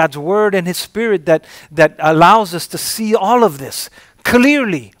 We have God's Word and His Spirit that allows us to see all of this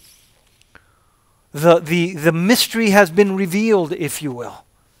clearly. The mystery has been revealed, if you will.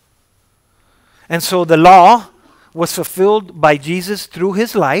 And so the law was fulfilled by Jesus through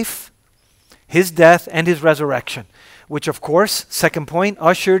His life, His death, and His resurrection. which of course, second point,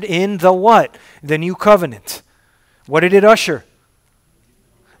 ushered in the what? The new covenant. What did it usher?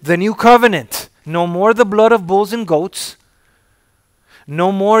 The new covenant. No more the blood of bulls and goats.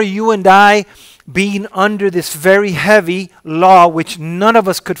 No more you and I being under this very heavy law which none of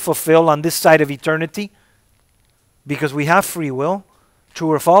us could fulfill on this side of eternity, because we have free will.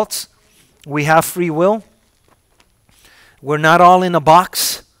 True or false? We have free will. We're not all in a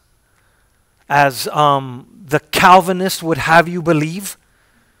box, as the Calvinists would have you believe.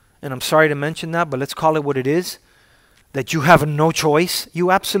 And I'm sorry to mention that, but let's call it what it is. That you have no choice. You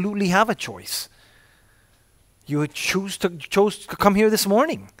absolutely have a choice. You chose to come here this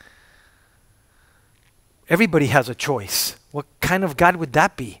morning. Everybody has a choice. What kind of God would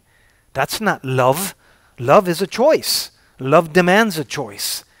that be? That's not love. Love is a choice. Love demands a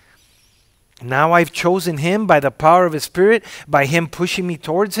choice. Now I've chosen Him by the power of His Spirit, by Him pushing me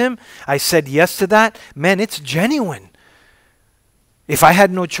towards Him. I said yes to that. Man, it's genuine. If I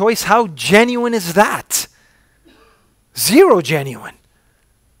had no choice, how genuine is that? Zero genuine.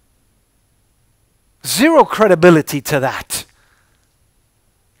 Zero credibility to that.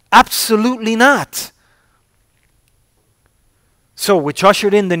 Absolutely not. So, which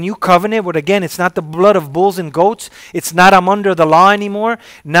ushered in the new covenant, but again, it's not the blood of bulls and goats. It's not I'm under the law anymore.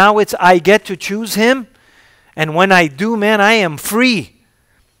 Now it's I get to choose Him. And when I do, man, I am free.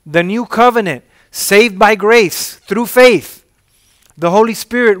 The new covenant, saved by grace, through faith. The Holy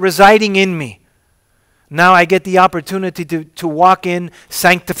Spirit residing in me. Now I get the opportunity to walk in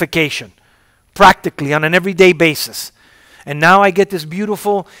sanctification. Practically, on an everyday basis. And now I get this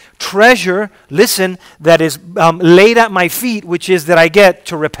beautiful treasure, listen, that is laid at my feet, which is that I get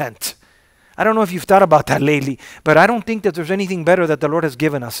to repent. I don't know if you've thought about that lately, but I don't think that there's anything better that the Lord has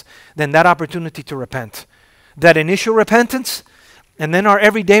given us than that opportunity to repent. That initial repentance, and then our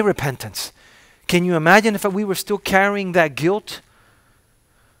everyday repentance. Can you imagine if we were still carrying that guilt?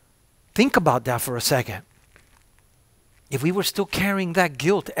 Think about that for a second. If we were still carrying that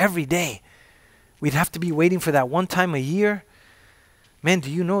guilt every day, we'd have to be waiting for that one time a year. Man, do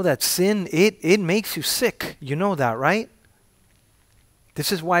you know that sin, it makes you sick. You know that, right?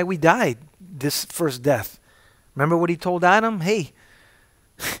 This is why we died, this first death. Remember what He told Adam? Hey,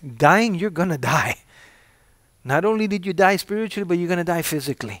 dying, you're going to die. Not only did you die spiritually, but you're going to die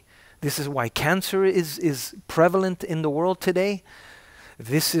physically. This is why cancer is prevalent in the world today.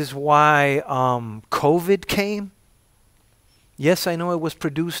 This is why COVID came. Yes, I know it was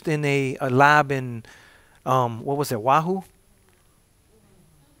produced in a lab in, what was it,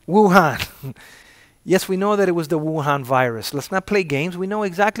 Wuhan? Yes, we know that it was the Wuhan virus. Let's not play games. We know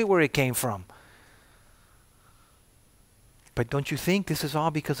exactly where it came from. But don't you think this is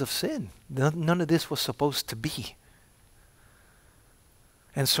all because of sin? None of this was supposed to be.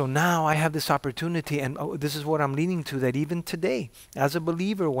 And so now I have this opportunity, and this is what I'm leaning to, that even today, as a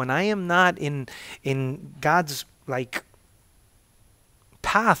believer, when I am not in God's,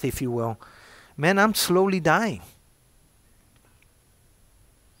 path, if you will, man, I'm slowly dying.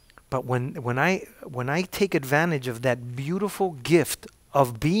 But when I take advantage of that beautiful gift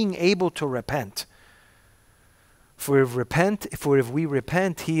of being able to repent, for if we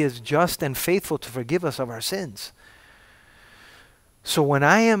repent, He is just and faithful to forgive us of our sins. So when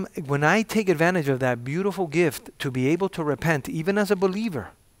I take advantage of that beautiful gift to be able to repent, even as a believer,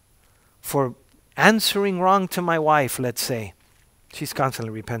 for answering wrong to my wife, let's say. She's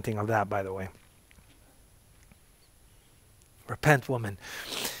constantly repenting of that, by the way. Repent, woman.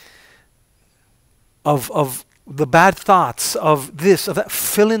 Of the bad thoughts, of this, of that.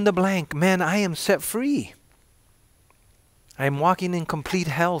 Fill in the blank. Man, I am set free. I am walking in complete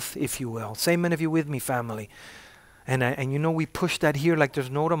health, if you will. Say amen if you're with me, family. And you know we push that here like there's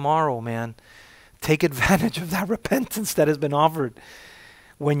no tomorrow, man. Take advantage of that repentance that has been offered.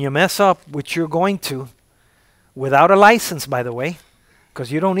 When you mess up, which you're going to, without a license, by the way,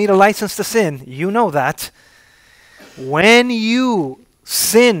 because you don't need a license to sin. You know that. When you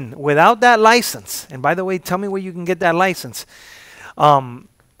sin without that license, and by the way, tell me where you can get that license. Man,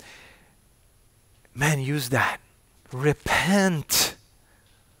 use that. Repent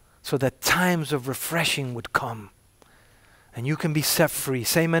so that times of refreshing would come. And you can be set free.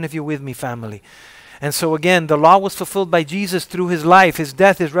 Say amen if you're with me, family. And so again, the law was fulfilled by Jesus through His life, His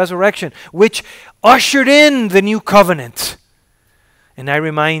death, His resurrection, which ushered in the new covenant. And I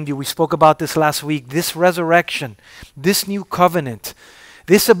remind you, we spoke about this last week, this resurrection, this new covenant,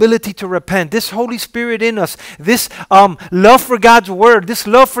 this ability to repent, this Holy Spirit in us, this love for God's Word, this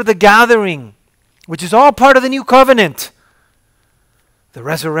love for the gathering, which is all part of the new covenant. The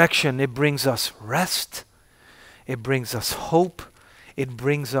resurrection, it brings us rest, it brings us hope, it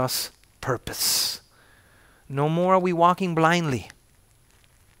brings us purpose. No more are we walking blindly.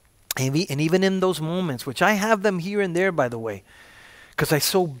 And even in those moments, which I have them here and there, by the way, because I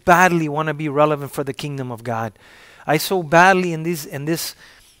so badly want to be relevant for the kingdom of God. I so badly in this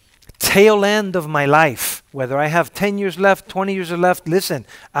tail end of my life, whether I have 10 years left, 20 years left, listen,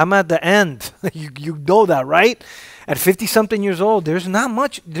 I'm at the end. you know that, right? At 50-something years old, there's not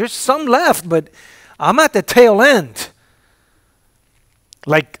much. There's some left, but I'm at the tail end.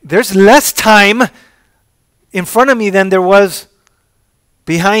 Like, there's less time in front of me than there was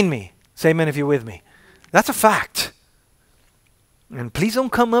behind me. Say amen if you're with me. That's a fact. And please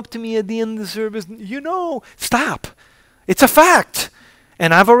don't come up to me at the end of the service, stop. It's a fact.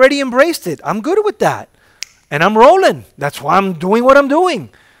 And I've already embraced it. I'm good with that. And I'm rolling. That's why I'm doing what I'm doing.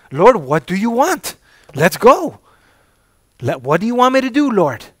 Lord, what do you want? Let's go. What do you want me to do,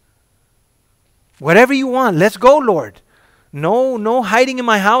 Lord? Whatever you want, let's go, Lord. No hiding in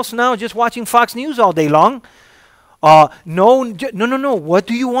my house now, just watching Fox News all day long. No. What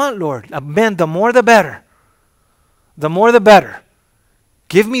do you want, Lord? Man, the more the better. The more the better.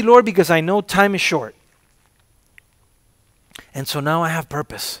 Give me, Lord, because I know time is short. And so now I have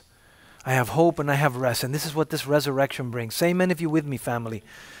purpose. I have hope and I have rest. And this is what this resurrection brings. Say amen if you're with me, family.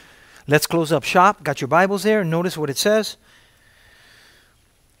 Let's close up shop. Got your Bibles there. Notice what it says.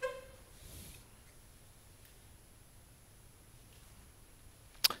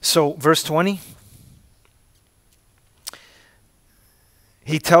 So, verse 20.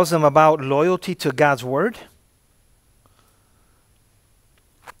 He tells them about loyalty to God's word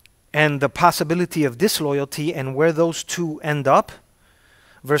and the possibility of disloyalty and where those two end up.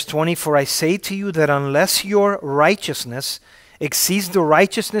 Verse 20, for I say to you that unless your righteousness exceeds the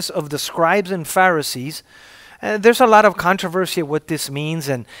righteousness of the scribes and Pharisees, there's a lot of controversy of what this means,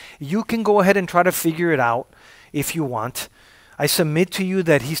 and you can go ahead and try to figure it out if you want. I submit to you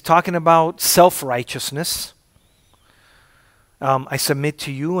that he's talking about self-righteousness. I submit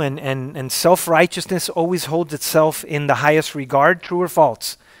to you, and self-righteousness always holds itself in the highest regard, true or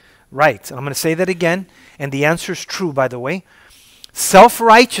false? Right. I'm going to say that again, and the answer is true, by the way.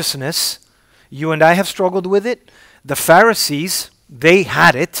 Self-righteousness, you and I have struggled with it. The Pharisees, they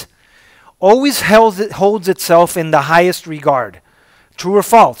had it. Always holds itself in the highest regard. True or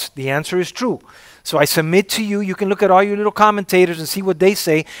false? The answer is true. So I submit to you, you can look at all your little commentators and see what they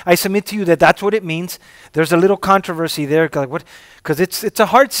say. I submit to you that that's what it means. There's a little controversy there, because it's a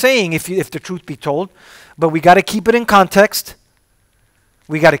hard saying if the truth be told, but we got to keep it in context.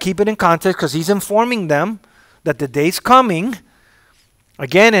 We got to keep it in context because he's informing them that the day's coming.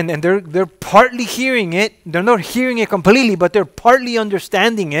 Again, and they're partly hearing it. They're not hearing it completely, but they're partly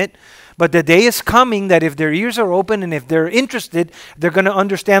understanding it. But the day is coming that if their ears are open and if they're interested, they're going to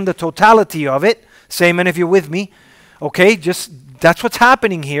understand the totality of it. Say amen if you're with me. Okay, that's what's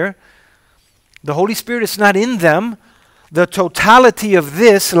happening here. The Holy Spirit is not in them. The totality of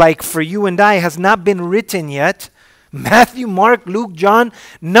this, like for you and I, has not been written yet. Matthew, Mark, Luke, John,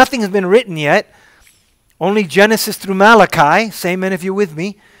 nothing has been written yet. Only Genesis through Malachi. Say amen if you're with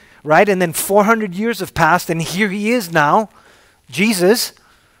me. Right? And then 400 years have passed, and here he is now. Jesus.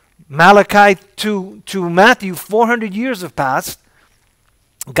 Malachi to Matthew, 400 years have passed.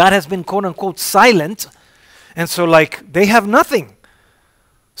 God has been quote unquote silent. And so they have nothing.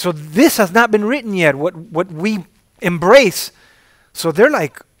 So this has not been written yet, what we embrace. So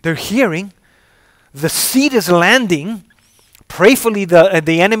they're hearing. The seed is landing. Prayerfully,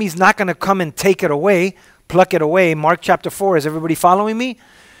 the enemy's not going to come and take it away, pluck it away. Mark chapter 4, is everybody following me?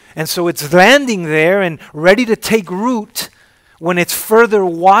 And so it's landing there and ready to take root when it's further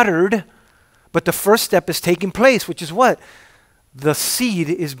watered. But the first step is taking place, which is what? The seed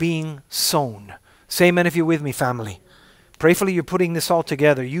is being sown. Say amen if you're with me, family. Prayerfully, you're putting this all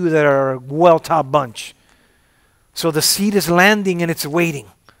together, you that are a well-taught bunch. So the seed is landing and it's waiting.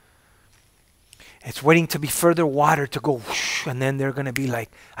 It's waiting to be further watered to go whoosh, and then they're going to be like,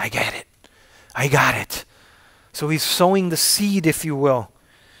 I get it. I got it. So he's sowing the seed, if you will.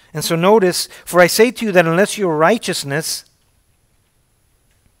 And so notice, for I say to you that unless your righteousness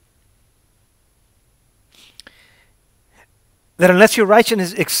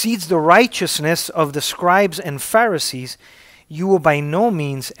exceeds the righteousness of the scribes and Pharisees, you will by no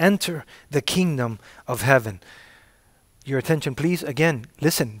means enter the kingdom of heaven. Your attention, please. Again,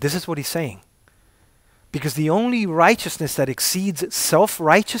 listen, this is what he's saying. Because the only righteousness that exceeds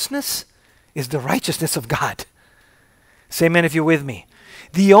self-righteousness is the righteousness of God. Say amen if you're with me.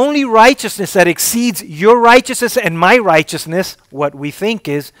 The only righteousness that exceeds your righteousness and my righteousness, what we think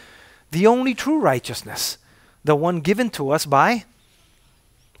is the only true righteousness, the one given to us by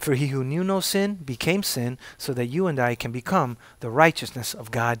For he who knew no sin became sin so that you and I can become the righteousness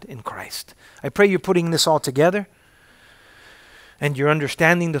of God in Christ. I pray you're putting this all together and you're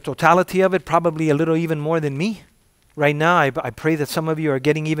understanding the totality of it, probably a little even more than me. Right now, I pray that some of you are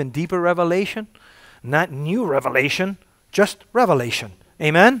getting even deeper revelation, not new revelation, just revelation.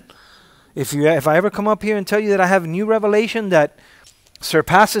 Amen? If I ever come up here and tell you that I have new revelation that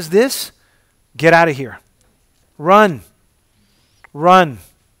surpasses this, get out of here. Run. Run.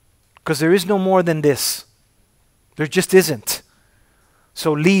 Because there is no more than this. There just isn't.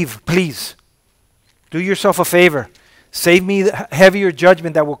 So leave, please. Do yourself a favor. Save me the heavier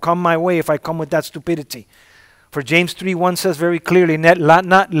judgment that will come my way if I come with that stupidity. For James 3:1 says very clearly, let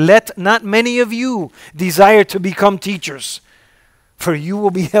not many of you desire to become teachers, for you will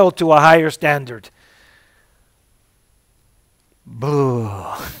be held to a higher standard. Boo.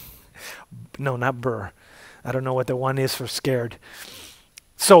 No, not burr. I don't know what the one is for scared.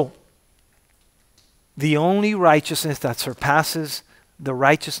 So, the only righteousness that surpasses the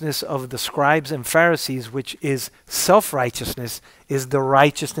righteousness of the scribes and Pharisees, which is self-righteousness, is the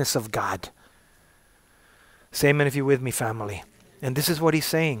righteousness of God. Say amen if you're with me, family. And this is what he's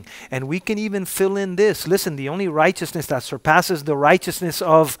saying. And we can even fill in this. Listen, the only righteousness that surpasses the righteousness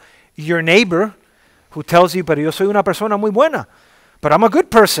of your neighbor who tells you, pero yo soy una persona muy buena, but I'm a good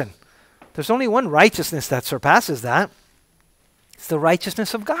person. There's only one righteousness that surpasses that. It's the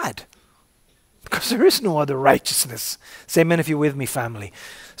righteousness of God. Because there is no other righteousness. Say amen if you're with me, family.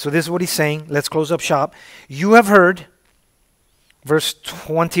 So this is what he's saying. Let's close up shop. You have heard, verse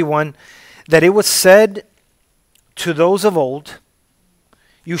 21, that it was said to those of old,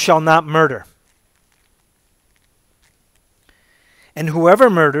 you shall not murder. And whoever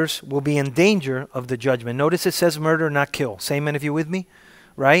murders will be in danger of the judgment. Notice it says murder, not kill. Say amen if you're with me.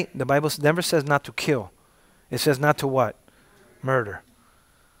 Right? The Bible never says not to kill. It says not to what? Murder.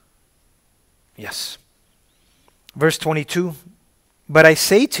 Yes. Verse 22. But I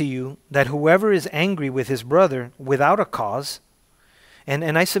say to you that whoever is angry with his brother without a cause,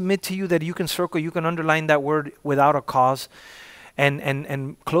 and I submit to you that you can circle, you can underline that word without a cause,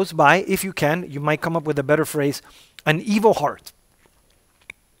 and close by, if you can, you might come up with a better phrase, an evil heart.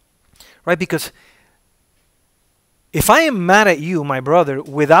 Right? Because if I am mad at you, my brother,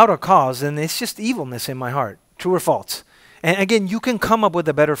 without a cause, then it's just evilness in my heart. True or false? And again, you can come up with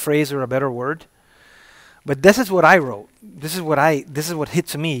a better phrase or a better word. But this is what I wrote. This is what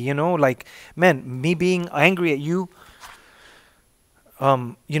hits me, you know, like, man, me being angry at you,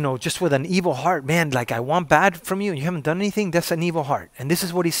 you know, just with an evil heart, man, like I want bad from you and you haven't done anything, that's an evil heart. And this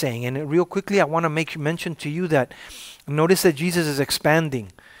is what he's saying. And real quickly, I want to make mention to you that notice that Jesus is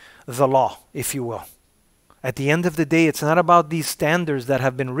expanding the law, if you will. At the end of the day, it's not about these standards that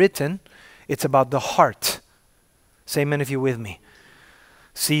have been written. It's about the heart. Say amen if you're with me.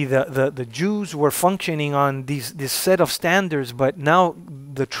 See, the Jews were functioning on this set of standards, but now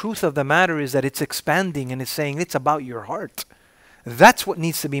the truth of the matter is that it's expanding and it's saying it's about your heart. That's what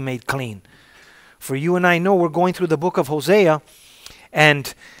needs to be made clean. For you and I know we're going through the book of Hosea,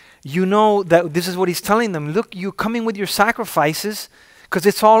 and you know that this is what he's telling them. Look, you're coming with your sacrifices because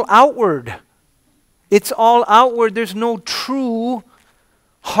it's all outward. It's all outward. There's no true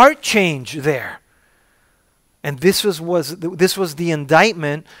heart change there. And this was the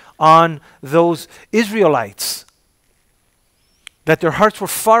indictment on those Israelites, that their hearts were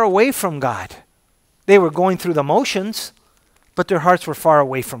far away from God. They were going through the motions, but their hearts were far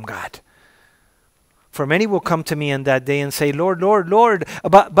away from God. For many will come to me in that day and say, Lord, Lord, Lord.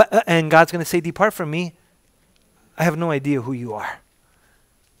 And God's going to say, depart from me. I have no idea who you are.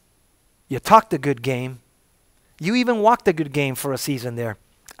 You talked a good game. You even walked a good game for a season there.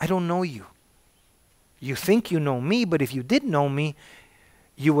 I don't know you. You think you know me, but if you did know me,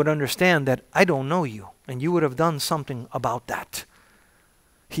 you would understand that I don't know you, and you would have done something about that.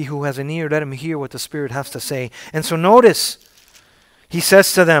 He who has an ear, let him hear what the Spirit has to say. And so notice, he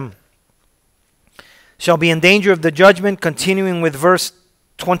says to them, shall be in danger of the judgment, continuing with verse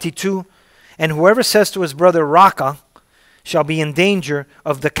 22. And whoever says to his brother, Raka, shall be in danger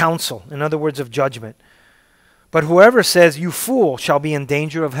of the council, in other words, of judgment. But whoever says, you fool, shall be in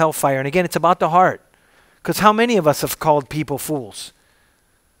danger of hellfire. And again, it's about the heart. Because how many of us have called people fools?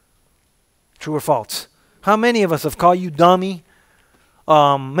 True or false? How many of us have called you dummy?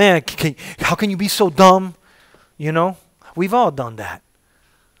 Man, how can you be so dumb? You know, we've all done that.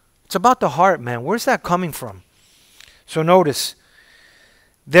 It's about the heart, man. Where's that coming from? So notice,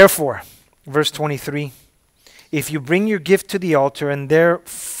 therefore, verse 23, if you bring your gift to the altar and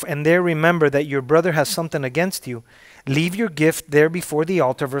there remember that your brother has something against you, leave your gift there before the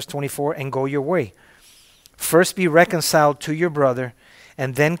altar, verse 24, and go your way. First be reconciled to your brother,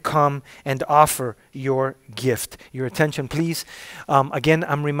 and then come and offer your gift. Your attention, please. Again,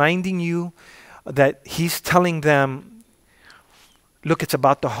 I'm reminding you that he's telling them, look, it's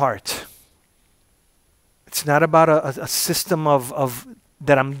about the heart. It's not about a system of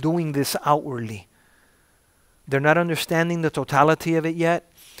that I'm doing this outwardly. They're not understanding the totality of it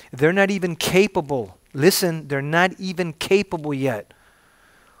yet. They're not even capable. Listen, they're not even capable yet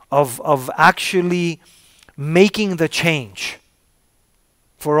of actually making the change.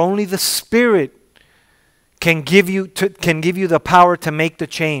 For only the Spirit can give you the power to make the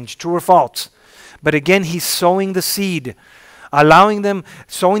change. True or false? But again, he's sowing the seed, sowing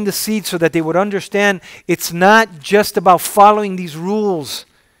the seed so that they would understand it's not just about following these rules,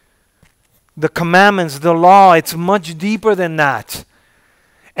 the commandments, the law. It's much deeper than that.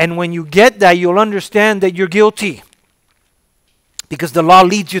 And when you get that, you'll understand that you're guilty. Because the law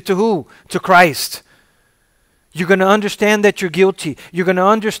leads you to who? To Christ. You're going to understand that you're guilty. You're going to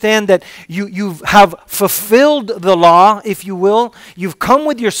understand that you have fulfilled the law, if you will. You've come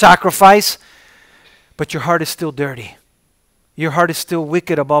with your sacrifice, but your heart is still dirty. Your heart is still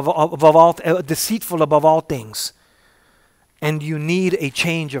wicked above all, deceitful above all things. And you need a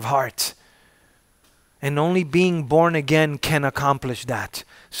change of heart. And only being born again can accomplish that.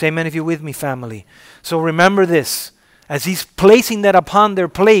 Say amen if you're with me, family. So remember this. As he's placing that upon their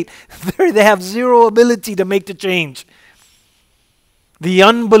plate, they have zero ability to make the change. The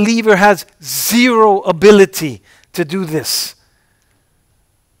unbeliever has zero ability to do this.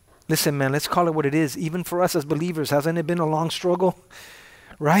 Listen, man, let's call it what it is. Even for us as believers, hasn't it been a long struggle?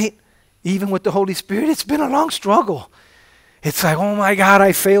 Right? Even with the Holy Spirit, it's been a long struggle. It's like, oh my God,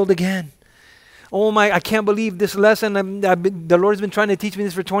 I failed again. Oh my, I can't believe this lesson. The Lord's been trying to teach me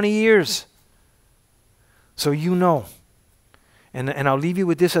this for 20 years. So you know. And I'll leave you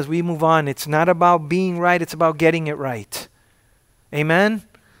with this as we move on. It's not about being right, it's about getting it right. Amen?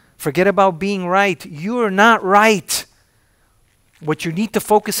 Forget about being right. You are not right. What you need to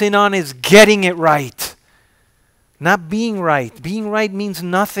focus in on is getting it right. Not being right. Being right means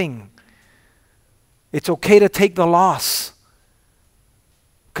nothing. It's okay to take the loss.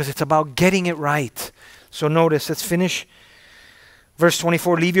 Because it's about getting it right. So notice, let's finish. Verse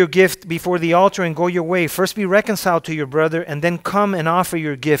 24, leave your gift before the altar and go your way. First be reconciled to your brother and then come and offer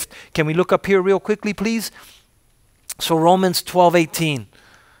your gift. Can we look up here real quickly, please? So Romans 12:18.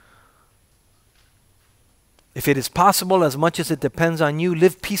 If it is possible, as much as it depends on you,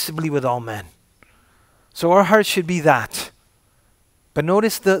 live peaceably with all men. So our hearts should be that. But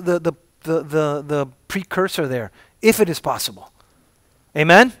notice the precursor there. If it is possible.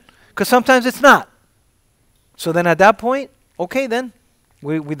 Amen? Because sometimes it's not. So then at that point, okay, then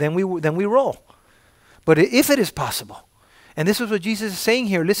we roll. But if it is possible, and this is what Jesus is saying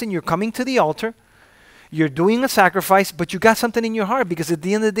here, listen, you're coming to the altar, you're doing a sacrifice, but you got something in your heart, because at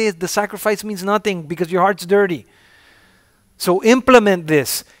the end of the day, the sacrifice means nothing because your heart's dirty. So implement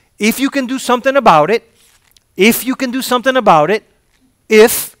this. If you can do something about it,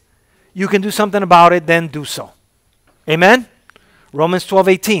 then do so. Amen? Romans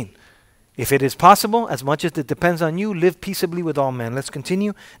 12:18. If it is possible, as much as it depends on you, live peaceably with all men. Let's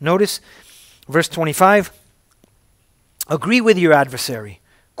continue. Notice verse 25. Agree with your adversary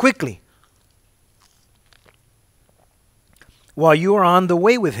quickly while you are on the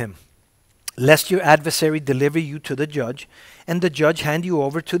way with him, lest your adversary deliver you to the judge, and the judge hand you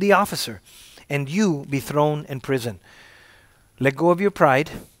over to the officer, and you be thrown in prison. Let go of your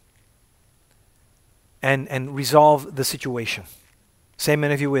pride and resolve the situation. Say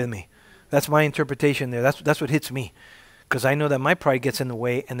amen if you're with me. That's my interpretation there. That's what hits me. Because I know that my pride gets in the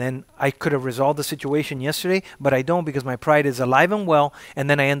way, and then I could have resolved the situation yesterday, but I don't because my pride is alive and well, and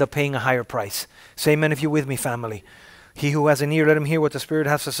then I end up paying a higher price. Say amen if you're with me, family. He who has an ear, let him hear what the Spirit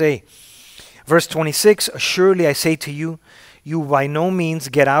has to say. Verse 26, surely I say to you, you by no means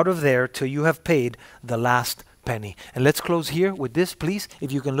get out of there till you have paid the last penny. And let's close here with this, please,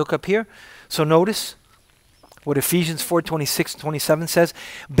 if you can look up here. So notice what Ephesians 4:26-27 says,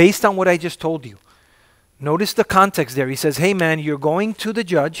 based on what I just told you. Notice the context there. He says, hey man, you're going to the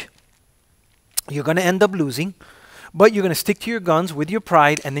judge. You're going to end up losing, but you're going to stick to your guns with your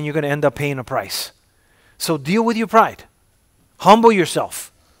pride, and then you're going to end up paying a price. So deal with your pride. Humble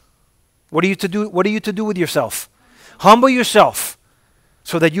yourself. What are you to do? What are you to do with yourself? Humble yourself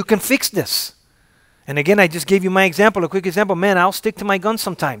so that you can fix this. And again, I just gave you my example, a quick example. Man, I'll stick to my guns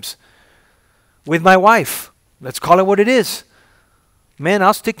sometimes with my wife. Let's call it what it is. Man,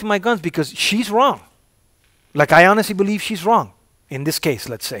 I'll stick to my guns because she's wrong. Like I honestly believe she's wrong in this case,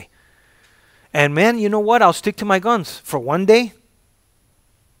 let's say. And man, you know what? I'll stick to my guns for one day.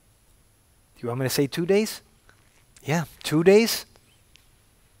 Do you want me to say 2 days? Yeah, 2 days.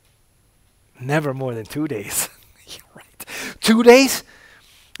 Never more than 2 days. You're right. 2 days?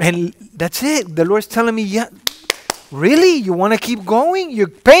 And that's it. The Lord's telling me, yeah, really? You want to keep going? You're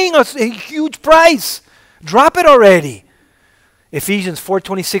paying us a huge price. Drop it already. Ephesians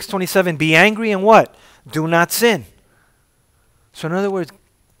 4:26-27. Be angry and what? Do not sin. So in other words,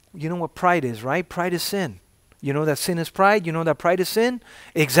 you know what pride is, right? Pride is sin. You know that sin is pride? You know that pride is sin?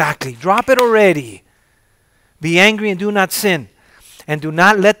 Exactly. Drop it already. Be angry and do not sin. And do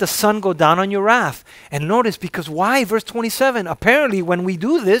not let the sun go down on your wrath. And notice, because why? Verse 27. Apparently, when we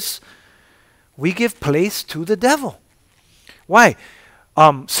do this, we give place to the devil. Why?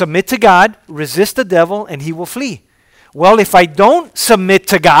 Submit to God, resist the devil, and he will flee. Well, if I don't submit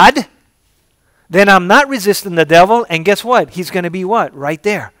to God, then I'm not resisting the devil, and guess what? He's going to be what? Right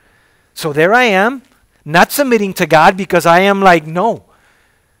there. So there I am, not submitting to God because I am like, no,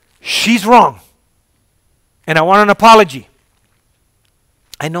 she's wrong. And I want an apology.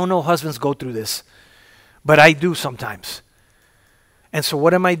 I know no husbands go through this, but I do sometimes. And so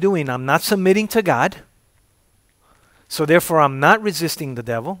what am I doing? I'm not submitting to God. So therefore, I'm not resisting the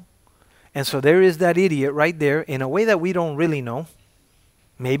devil. And so there is that idiot right there in a way that we don't really know.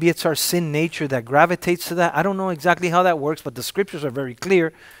 Maybe it's our sin nature that gravitates to that. I don't know exactly how that works, but the scriptures are very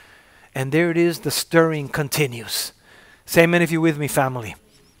clear. And there it is, the stirring continues. Say amen if you're with me, family.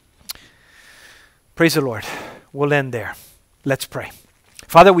 Praise the Lord. We'll end there. Let's pray.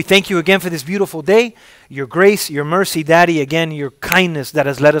 Father, we thank you again for this beautiful day, your grace, your mercy, Daddy, again, your kindness that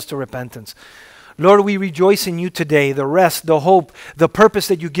has led us to repentance. Lord, we rejoice in you today, the rest, the hope, the purpose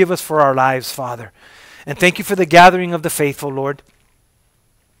that you give us for our lives, Father. And thank you for the gathering of the faithful, Lord.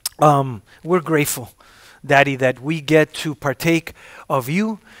 We're grateful, Daddy, that we get to partake of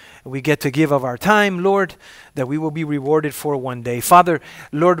you. We get to give of our time, Lord, that we will be rewarded for one day. Father,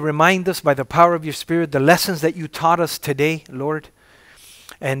 Lord, remind us by the power of your Spirit the lessons that you taught us today, Lord.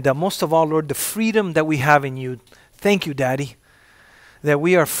 And most of all, Lord, the freedom that we have in you. Thank you, Daddy, that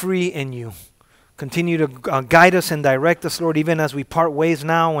we are free in you. Continue to guide us and direct us, Lord, even as we part ways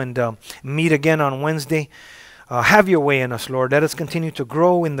now and meet again on Wednesday. Have your way in us, Lord. Let us continue to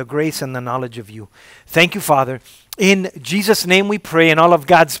grow in the grace and the knowledge of you. Thank you, Father. In Jesus' name we pray, and all of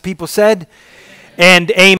God's people said, and amen.